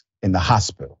months in the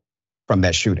hospital from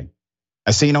that shooting.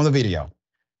 As seen on the video,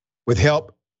 with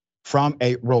help from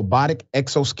a robotic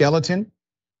exoskeleton,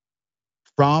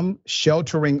 from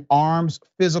Sheltering Arms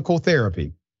Physical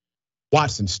Therapy,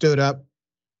 Watson stood up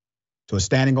to a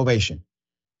standing ovation,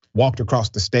 walked across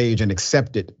the stage and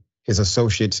accepted his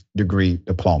associate's degree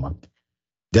diploma.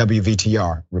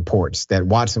 WVTR reports that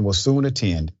Watson will soon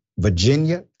attend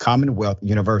Virginia Commonwealth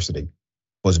University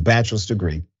for his bachelor's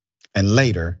degree and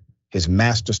later his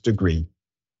master's degree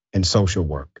in social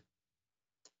work,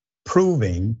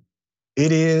 proving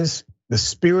it is the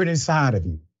spirit inside of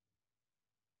you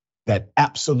that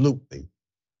absolutely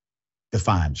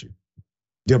defines you.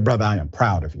 Dear brother, I am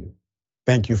proud of you.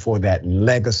 Thank you for that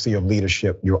legacy of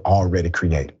leadership you're already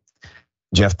creating.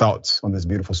 Jeff, thoughts on this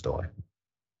beautiful story?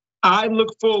 I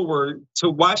look forward to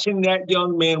watching that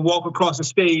young man walk across the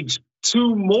stage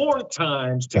 2 more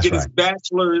times to get his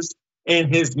bachelor's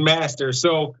and his master's.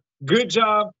 So good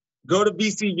job. Go to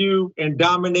VCU and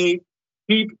dominate.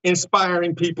 Keep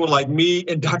inspiring people like me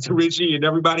and Dr. Richie and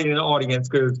everybody in the audience,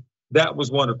 because that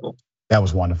was wonderful. That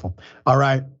was wonderful. All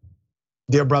right.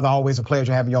 Dear brother, always a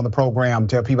pleasure having you on the program.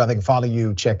 Tell people how they can follow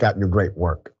you, check out your great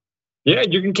work. Yeah,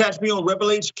 you can catch me on Rebel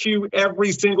HQ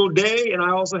every single day. And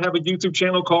I also have a YouTube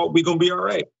channel called We Gonna Be All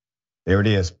Right. There it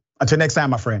is. Until next time,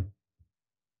 my friend.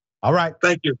 All right.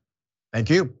 Thank you.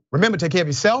 Thank you. Remember, take care of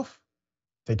yourself,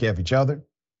 take care of each other,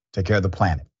 take care of the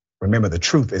planet. Remember, the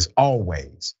truth is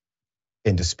always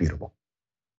indisputable.